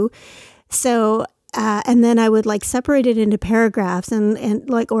stew. So, and then I would like separate it into paragraphs and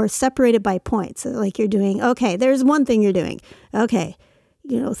like, or separate it by points. So like you're doing, okay, there's one thing you're doing. Okay.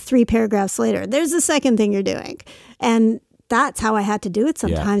 3 paragraphs later, there's the second thing you're doing. And that's how I had to do it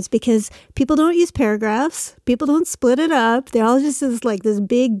sometimes because people don't use paragraphs. People don't split it up. They're all just like this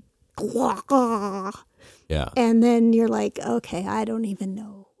big, yeah. And then you're like, okay, I don't even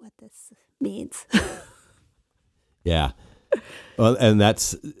know what this means. Yeah. Well, and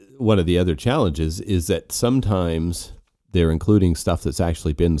that's one of the other challenges is that sometimes they're including stuff that's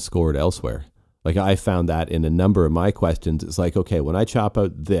actually been scored elsewhere. Like I found that in a number of my questions, it's like, okay, when I chop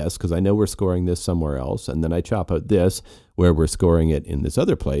out this, because I know we're scoring this somewhere else, and then I chop out this where we're scoring it in this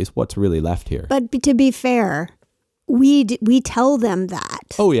other place, what's really left here? But to be fair, we tell them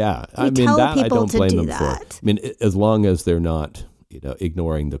that. Oh, yeah. I mean, that I don't blame them for. I mean, as long as they're not,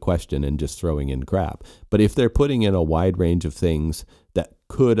 ignoring the question and just throwing in crap. But if they're putting in a wide range of things that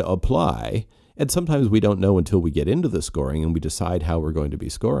could apply, and sometimes we don't know until we get into the scoring and we decide how we're going to be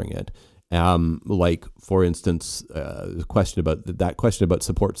scoring it. Like, for instance, the question about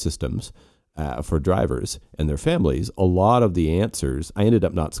support systems for drivers and their families, a lot of the answers, I ended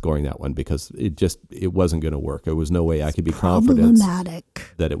up not scoring that one because it wasn't going to work. There was no way I could be confident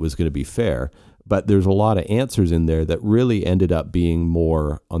that it was going to be fair. But there's a lot of answers in there that really ended up being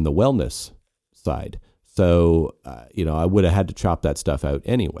more on the wellness side. So, I would have had to chop that stuff out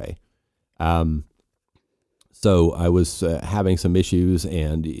anyway. So I was having some issues,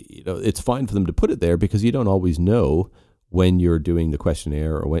 and it's fine for them to put it there because you don't always know when you're doing the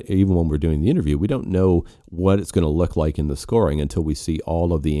questionnaire or even when we're doing the interview. We don't know what it's going to look like in the scoring until we see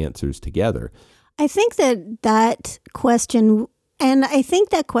all of the answers together. I think that question, and I think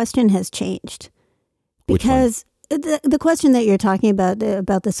that question has changed because the question that you're talking about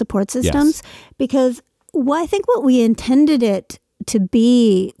the support systems, yes. Because I think what we intended it to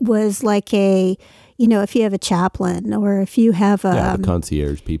be was like a, if you have a chaplain or if you have the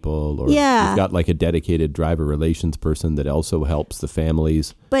concierge people, or you've got like a dedicated driver relations person that also helps the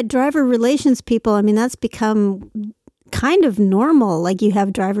families. But driver relations people, I mean, that's become kind of normal. Like you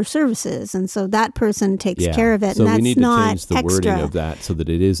have driver services, and so that person takes care of it. So and that's we need to not change the extra. wording of that so that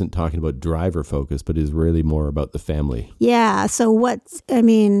it isn't talking about driver focus, but is really more about the family. Yeah. So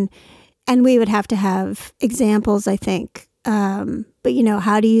and we would have to have examples, I think. But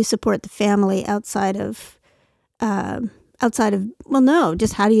how do you support the family outside of just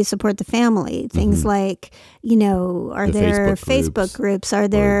how do you support the family? Things like, are there Facebook groups? Are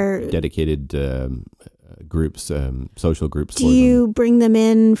there dedicated groups, social groups? Do you bring them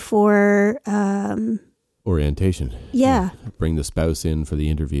in for orientation? Yeah. Bring the spouse in for the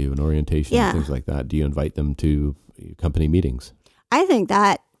interview and orientation and things like that. Do you invite them to company meetings? I think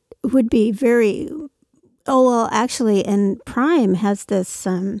that would be very... Oh, well, actually, and Prime has this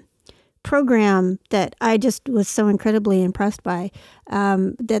program that I just was so incredibly impressed by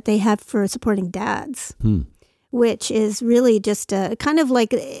that they have for supporting dads, which is really just a kind of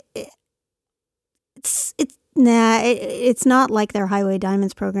like it's not like their Highway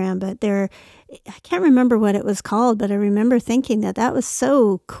Diamonds program, but I can't remember what it was called, but I remember thinking that was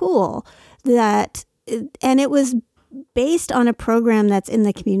so cool and it was based on a program that's in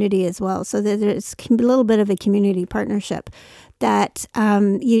the community as well. So there's a little bit of a community partnership that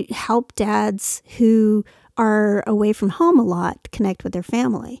you help dads who are away from home a lot connect with their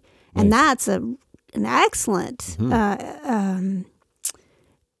family. Right. And that's an excellent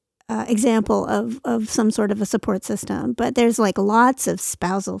example of some sort of a support system. But there's like lots of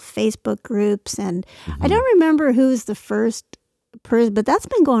spousal Facebook groups. And I don't remember who's the first person, but that's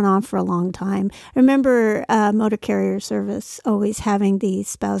been going on for a long time. I remember Motor Carrier Service always having the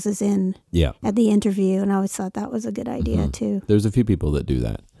spouses in at the interview, and I always thought that was a good idea too. There's a few people that do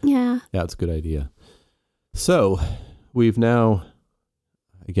that. Yeah. Yeah, it's a good idea. So we've now,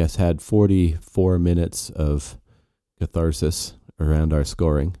 I guess, had 44 minutes of catharsis around our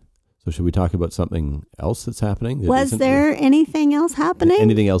scoring. So should we talk about something else that's happening? Was there anything else happening?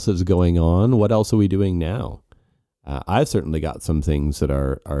 Anything else that's going on? What else are we doing now? I've certainly got some things that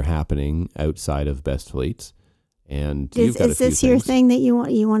are happening outside of Best Fleets, and you've got a few is this your thing that you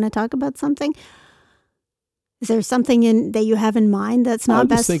want to talk about something? Is there something that you have in mind that's not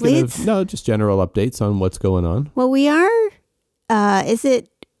Best Fleets? Just general updates on what's going on. Well, we are.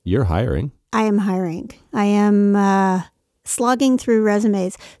 You're hiring. I am hiring. I am slogging through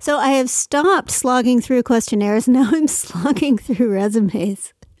resumes. So I have stopped slogging through questionnaires. Now I'm slogging through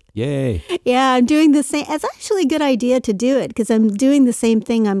resumes. Yay. Yeah, I'm doing the same. It's actually a good idea to do it because I'm doing the same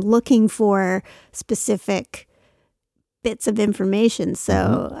thing. I'm looking for specific bits of information.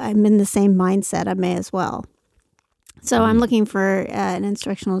 So I'm in the same mindset. I may as well. So I'm looking for an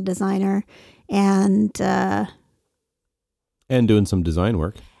instructional designer and doing some design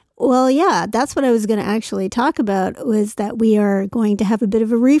work. Well, yeah, that's what I was going to actually talk about was that we are going to have a bit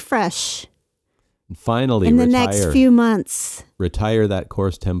of a refresh. Finally, in the next few months. Retire that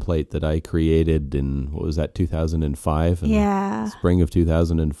course template that I created in, 2005? Yeah. Spring of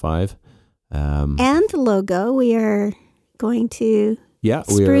 2005. And the logo, we are going to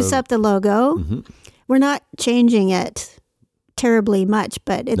spruce up the logo. Mm-hmm. We're not changing it terribly much,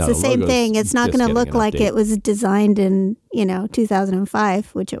 but it's the same thing. It's not going to look like it was designed in, 2005,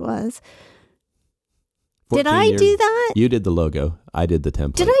 which it was. Did I do that? You did the logo. I did the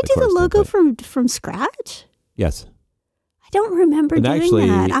template. Did I do the logo from scratch? Yes. I don't remember doing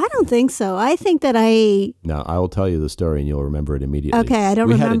that. I don't think so. I think that No, I will tell you the story and you'll remember it immediately. Okay, I don't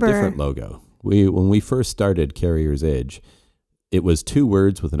remember. We had a different logo. When we first started Carrier's Edge, it was 2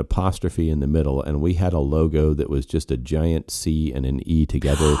 words with an apostrophe in the middle, and we had a logo that was just a giant C and an E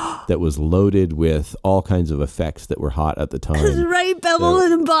together that was loaded with all kinds of effects that were hot at the time. That's right, Bevel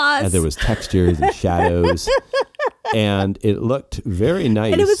and Boss. And there was textures and shadows, and it looked very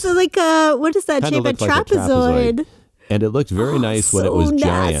nice. And it was like what is that shape? A trapezoid. And it looked very nice when it was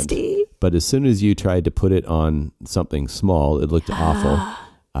nasty. Giant. But as soon as you tried to put it on something small, it looked awful.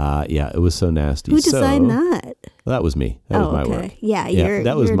 It was so nasty. Who designed that? That was me. That was my work. Yeah,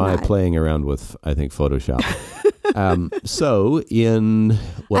 that was my playing around with, I think, Photoshop. I'm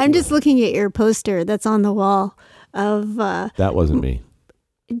just looking at your poster that's on the wall of... that wasn't me.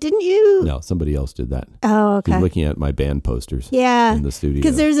 Didn't you? No, somebody else did that. Oh, okay. He's looking at my band posters. Yeah. In the studio.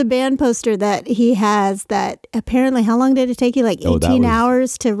 Because there's a band poster that he has that apparently, how long did it take you? Like 18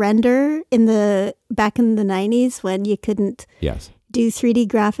 hours to render back in the 90s when you couldn't... Yes. Do 3D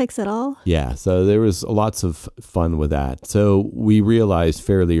graphics at all? Yeah, so there was lots of fun with that. So we realized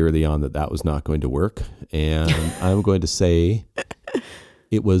fairly early on that was not going to work. And I'm going to say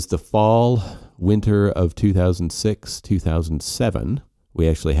it was the fall, winter of 2006, 2007. We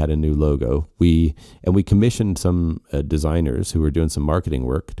actually had a new logo. We commissioned some designers who were doing some marketing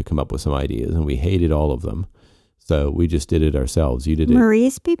work to come up with some ideas, and we hated all of them. So we just did it ourselves. You did it.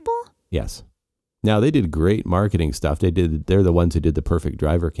 Marie's people? Yes. Now, they did great marketing stuff. They're the ones who did the Perfect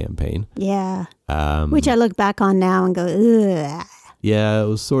Driver campaign. Yeah. Which I look back on now and go, ugh. Yeah, it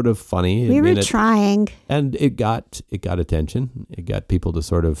was sort of funny. We were trying. And it got attention. It got people to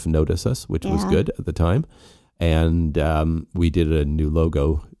sort of notice us, which was good at the time. And we did a new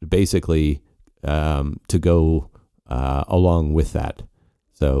logo, basically to go along with that.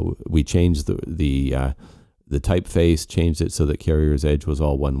 So we changed the typeface, changed it so that Carrier's Edge was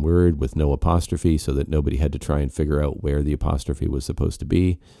all one word with no apostrophe so that nobody had to try and figure out where the apostrophe was supposed to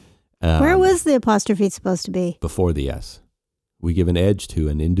be. Where was the apostrophe supposed to be? Before the S. We give an edge to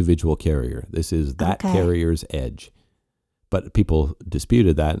an individual carrier. This is that carrier's edge. But people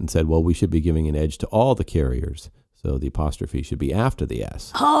disputed that and said, well, we should be giving an edge to all the carriers. So the apostrophe should be after the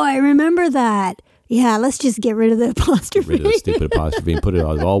S. Oh, I remember that. Yeah, let's just get rid of the apostrophe. Get rid of the stupid apostrophe and put it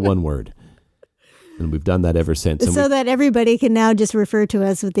as all one word. And we've done that ever since. So that everybody can now just refer to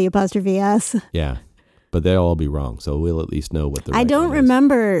us with the apostrophe S. Yeah, but they'll all be wrong. So we'll at least know what the right I don't one is.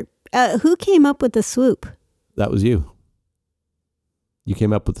 remember. Who came up with the swoop? That was you. You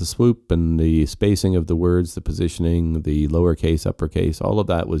came up with the swoop and the spacing of the words, the positioning, the lowercase, uppercase. All of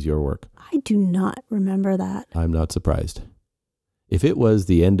that was your work. I do not remember that. I'm not surprised. If it was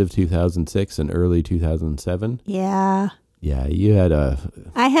the end of 2006 and early 2007. Yeah. Yeah, you had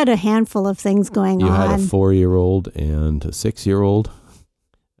I had a handful of things going on. You had a 4-year-old and a 6-year-old.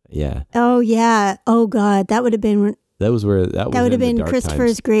 Yeah. Oh, yeah. Oh, God. That would have been... That would have been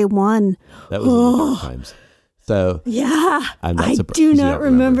Christopher's Grade 1. That was in the dark times. So... Yeah. I do not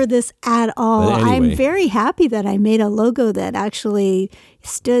remember this at all. Anyway, I'm very happy that I made a logo that actually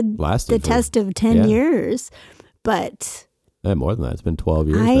stood the test of 10 years. But... more than that. It's been 12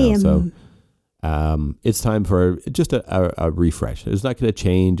 years now. So... it's time for just a refresh. It's not going to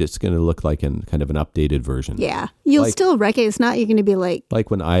change. It's going to look like kind of an updated version. Yeah. You'll still recognize. It's not you're going to be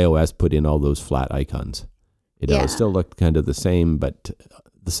like when iOS put in all those flat icons. It still looked kind of the same but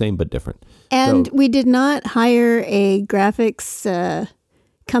different. And we did not hire a graphics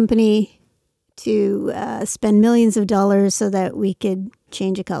company to spend millions of dollars so that we could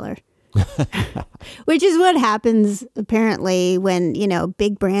change a color. Which is what happens apparently when,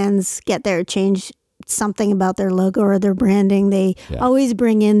 big brands get their change something about their logo or their branding. They always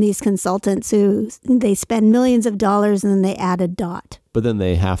bring in these consultants who they spend millions of dollars and then they add a dot. But then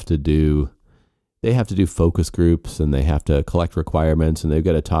they have to do focus groups, and they have to collect requirements, and they've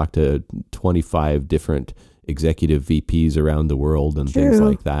got to talk to 25 different executive VPs around the world and things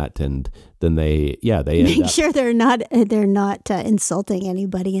like that. And then they make sure they're not insulting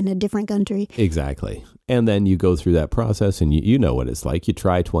anybody in a different country. Exactly. And then you go through that process, and you know what it's like. You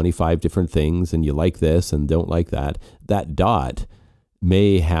try 25 different things, and you like this and don't like that. That dot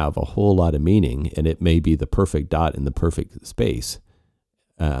may have a whole lot of meaning, and it may be the perfect dot in the perfect space.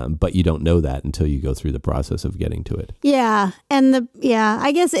 But you don't know that until you go through the process of getting to it. Yeah. And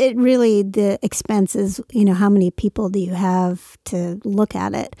I guess the expense is, how many people do you have to look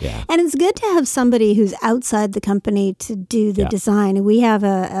at it? Yeah. And it's good to have somebody who's outside the company to do the design. We have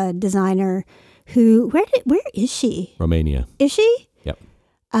a designer who, where is she? Romania. Is she? Yep.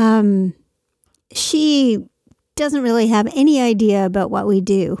 She doesn't really have any idea about what we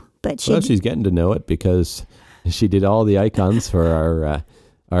do, but she's getting to know it because she did all the icons for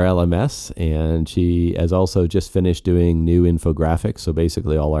our LMS, and she has also just finished doing new infographics. So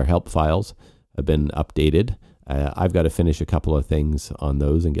basically all our help files have been updated. I've got to finish a couple of things on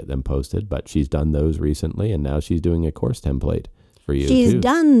those and get them posted, but she's done those recently, and now she's doing a course template for you. She's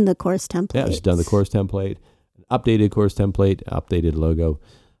done the course template. Yeah, she's done the course template, updated course template, updated logo.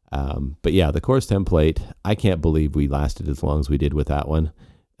 But yeah, the course template, I can't believe we lasted as long as we did with that one.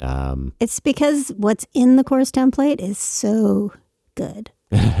 It's because what's in the course template is so good.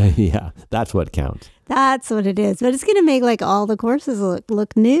 Yeah, that's what counts. That's what it is. But it's going to make all the courses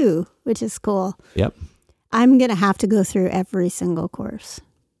look new, which is cool. Yep. I'm going to have to go through every single course.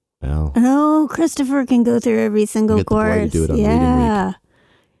 Well, no, Christopher can go through every single course. Get the boy to do it on Reading Week.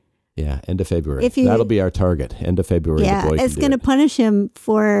 Yeah, end of February. That'll be our target. End of February. Yeah, the boy it's going to punish him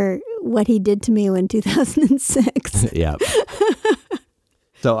for what he did to me in 2006. Yeah.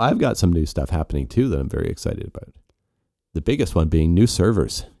 So I've got some new stuff happening too that I'm very excited about. The biggest one being new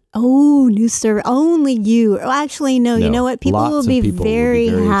servers. Oh, new server. Only you. Actually, no. You know what? People will be very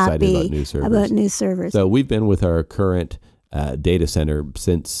happy about new servers. So we've been with our current data center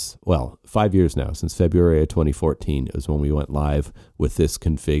since, 5 years now. Since February of 2014 is when we went live with this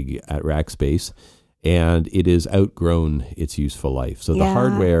config at Rackspace. And it has outgrown its useful life. So the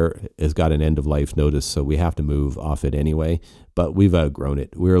hardware has got an end of life notice, so we have to move off it anyway. But we've outgrown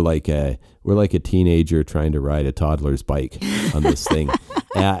it. We're like a teenager trying to ride a toddler's bike on this thing.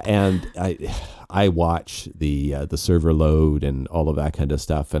 And I watch the server load and all of that kind of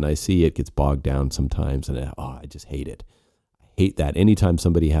stuff, and I see it gets bogged down sometimes, and I just hate it. I hate that. Anytime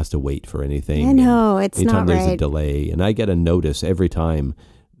somebody has to wait for anything. I know, it's not right. Anytime there's a delay, and I get a notice every time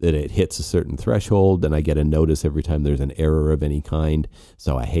that it hits a certain threshold, and I get a notice every time there's an error of any kind.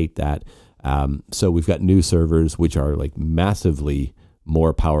 So I hate that. So we've got new servers, which are massively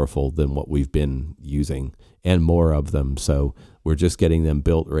more powerful than what we've been using, and more of them. So we're just getting them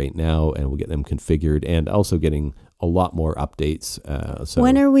built right now, and we'll get them configured, and also getting a lot more updates. So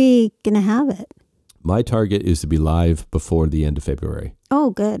when are we going to have it? My target is to be live before the end of February.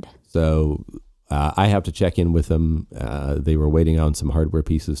 Oh, good. So I have to check in with them. They were waiting on some hardware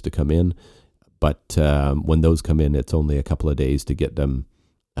pieces to come in, but when those come in, it's only a couple of days to get them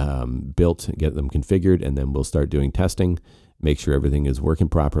built, get them configured, and then we'll start doing testing, make sure everything is working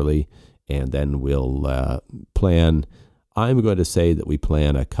properly, and then we'll plan. I'm going to say that we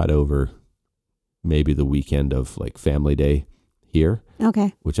plan a cutover maybe the weekend of Family Day here.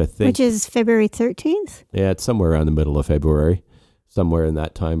 Okay. Which is February 13th? Yeah, it's somewhere around the middle of February. Somewhere in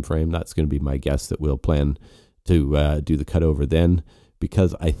that time frame. That's going to be my guess that we'll plan to do the cutover then,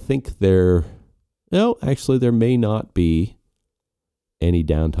 because I think there may not be any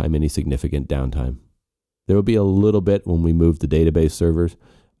downtime, any significant downtime. There will be a little bit when we move the database servers,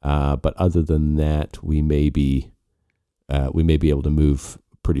 but other than that, we may be able to move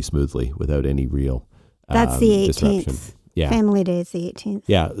pretty smoothly without any real That's the 18th. Disruption. Yeah. Family Day is the 18th.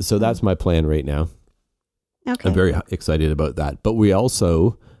 Yeah, so that's my plan right now. Okay. I'm very excited about that. But we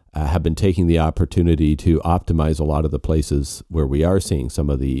also have been taking the opportunity to optimize a lot of the places where we are seeing some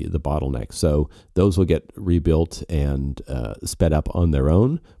of the bottlenecks. So those will get rebuilt and sped up on their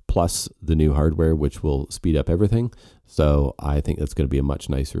own, plus the new hardware, which will speed up everything. So I think that's going to be a much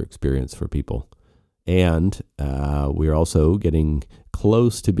nicer experience for people. And we're also getting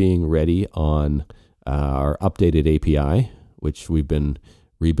close to being ready on our updated API, which we've been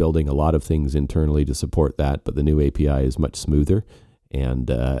rebuilding a lot of things internally to support that, but the new API is much smoother. and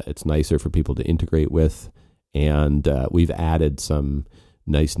it's nicer for people to integrate with. And we've added some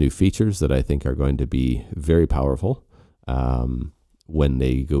nice new features that I think are going to be very powerful when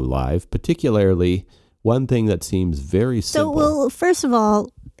they go live. Particularly, one thing that seems very simple. So, well, first of all,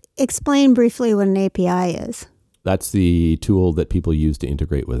 explain briefly what an API is. That's the tool that people use to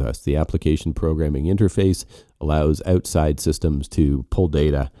integrate with us. The application programming interface allows outside systems to pull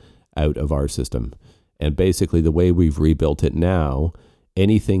data out of our system. And basically, the way we've rebuilt it now,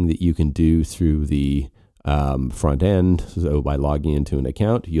 anything that you can do through the front end, so by logging into an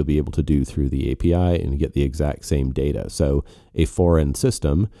account, you'll be able to do through the API and get the exact same data. So a foreign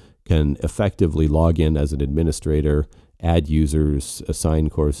system can effectively log in as an administrator, add users, assign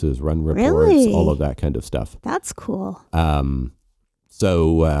courses, run reports, all of that kind of stuff. That's cool.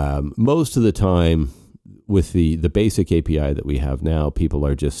 So most of the time with the basic API that we have now, people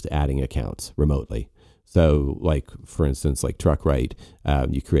are just adding accounts remotely. So like, for instance, like TruckWrite,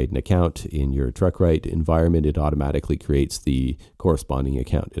 you create an account in your TruckWrite environment. It automatically creates the corresponding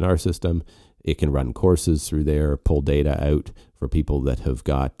account in our system. It can run courses through there, pull data out for people that have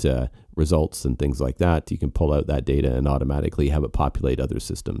got results and things like that. You can pull out that data and automatically have it populate other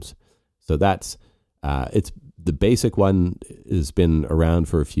systems. So that's, it's the basic one has been around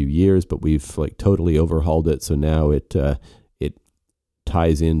for a few years, but we've like totally overhauled it. So now it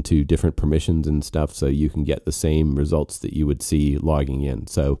ties into different permissions and stuff, so you can get the same results that you would see logging in.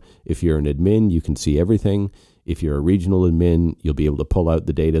 So if you're an admin, you can see everything. If you're a regional admin, you'll be able to pull out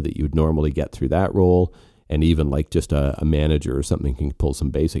the data that you would normally get through that role. And even like just a manager or something can pull some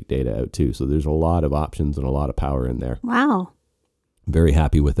basic data out too. So there's a lot of options and a lot of power in there. Wow. Very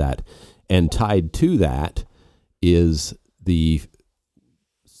happy with that. And tied to that is the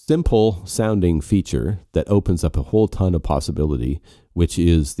simple sounding feature that opens up a whole ton of possibility, which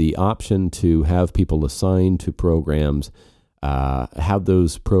is the option to have people assigned to programs, have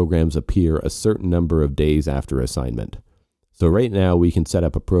those programs appear a certain number of days after assignment. So right now we can set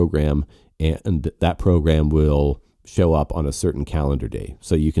up a program and that program will show up on a certain calendar day.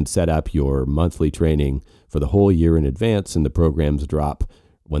 So you can set up your monthly training for the whole year in advance and the programs drop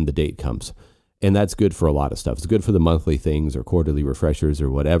when the date comes. And that's good for a lot of stuff. It's good for the monthly things or quarterly refreshers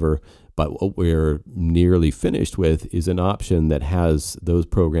or whatever. But what we're nearly finished with is an option that has those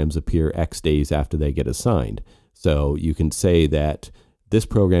programs appear X days after they get assigned. So you can say that this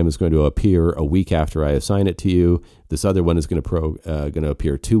program is going to appear a week after I assign it to you. This other one is going to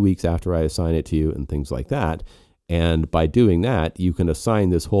appear 2 weeks after I assign it to you, and things like that. And by doing that, you can assign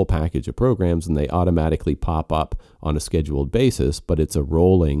this whole package of programs and they automatically pop up on a scheduled basis, but it's a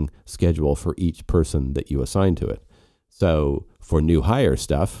rolling schedule for each person that you assign to it. So for new hire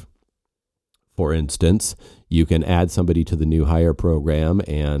stuff, for instance, you can add somebody to the new hire program,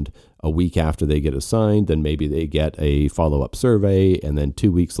 and a week after they get assigned, then maybe they get a follow-up survey, and then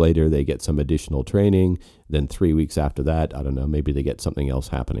 2 weeks later they get some additional training. Then 3 weeks after that, I don't know, maybe they get something else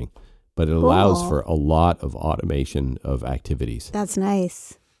happening. But it allows for a lot of automation of activities. That's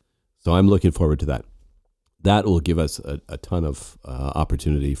nice. So I'm looking forward to that. That will give us a ton of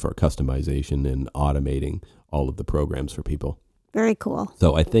opportunity for customization and automating all of the programs for people. Very cool.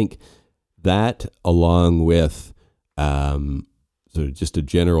 So I think that, along with sort of just a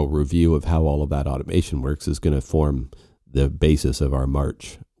general review of how all of that automation works, is going to form the basis of our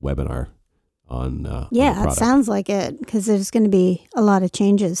March webinar on yeah, it sounds like it, because there's going to be a lot of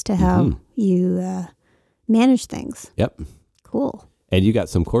changes to how you manage things. Yep. Cool. And you got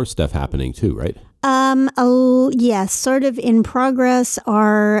some course stuff happening too, right? Yes, sort of in progress.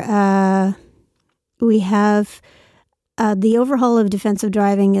 We have the overhaul of defensive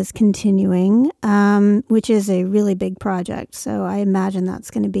driving is continuing, which is a really big project. So I imagine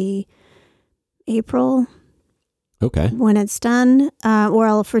that's going to be April. Okay. When it's done,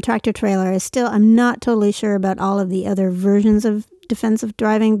 or for tractor trailer, I'm not totally sure about all of the other versions of defensive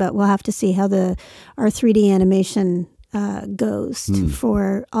driving, but we'll have to see how our 3D animation goes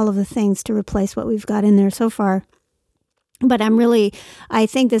for all of the things to replace what we've got in there so far. But I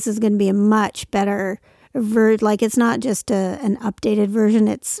think this is going to be a much better like it's not just an updated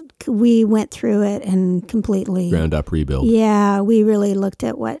version. We went through it and completely ground up rebuild. Yeah, we really looked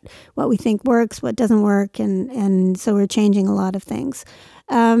at what we think works, what doesn't work, and so we're changing a lot of things.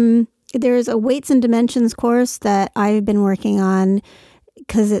 There's a weights and dimensions course that I've been working on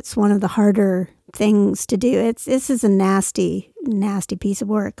because it's one of the harder things to do. This is a nasty piece of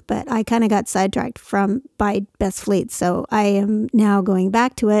work, but I kind of got sidetracked by Best Fleet, so I am now going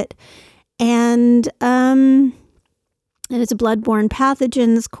back to it. And it's a bloodborne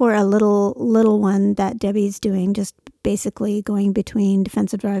pathogens core, a little one that Debbie's doing, just basically going between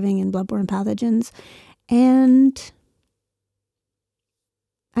defensive driving and bloodborne pathogens. And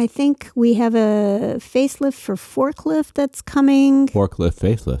I think we have a facelift for forklift that's coming. Forklift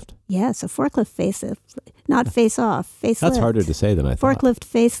facelift. Yes, a forklift facelift, not face off. Facelift. That's harder to say than I thought. Forklift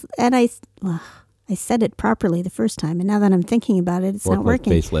face, and I said it properly the first time, and now that I'm thinking about it, it's not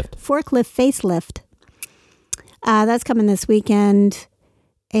working. Facelift. Forklift facelift. That's coming this weekend.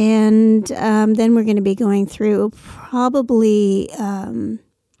 And then we're going to be going through, probably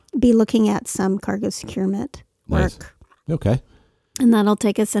be looking at some cargo securement work. Nice. Okay. And that'll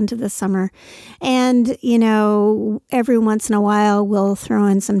take us into the summer. And, every once in a while we'll throw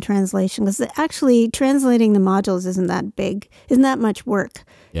in some translation, because actually translating the modules isn't that much work.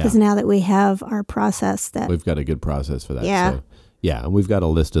 Because now that we have our process we've got a good process for that. Yeah. So, and we've got a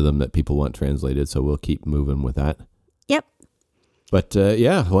list of them that people want translated, so we'll keep moving with that. Yep. But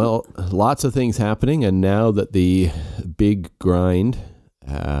lots of things happening, and now that the big grind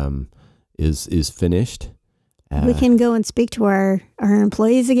is finished, we can go and speak to our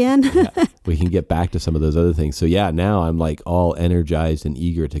employees again. We can get back to some of those other things. So now I'm like all energized and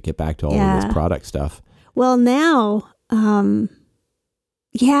eager to get back to all of this product stuff. Well, now, I'm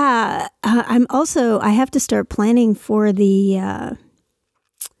also, I have to start planning for the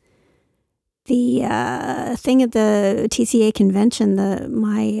thing at the TCA convention,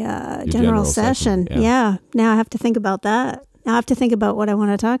 my general session. Yeah. Now I have to think about that. Now I have to think about what I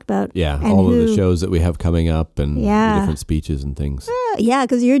want to talk about. Yeah, and all of the shows that we have coming up and the different speeches and things.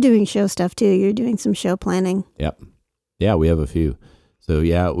 Because you're doing show stuff too. You're doing some show planning. Yep. Yeah, we have a few. So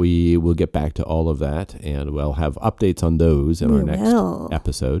we will get back to all of that, and we'll have updates on those in our next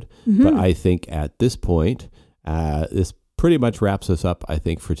episode. Mm-hmm. But I think at this point, this pretty much wraps us up, I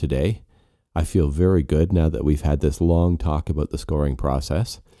think, for today. I feel very good now that we've had this long talk about the scoring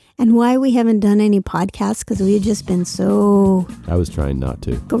process. And why we haven't done any podcasts, because we've just been so... I was trying not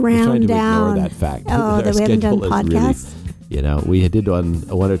to. Ground down. Ignore that fact. Oh, that we haven't done podcasts? Really, we did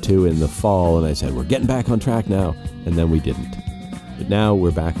one or two in the fall, and I said, we're getting back on track now. And then we didn't. But now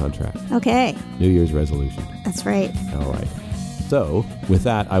we're back on track. Okay. New Year's resolution. That's right. All right. So with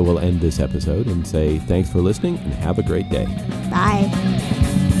that, I will end this episode and say thanks for listening and have a great day. Bye.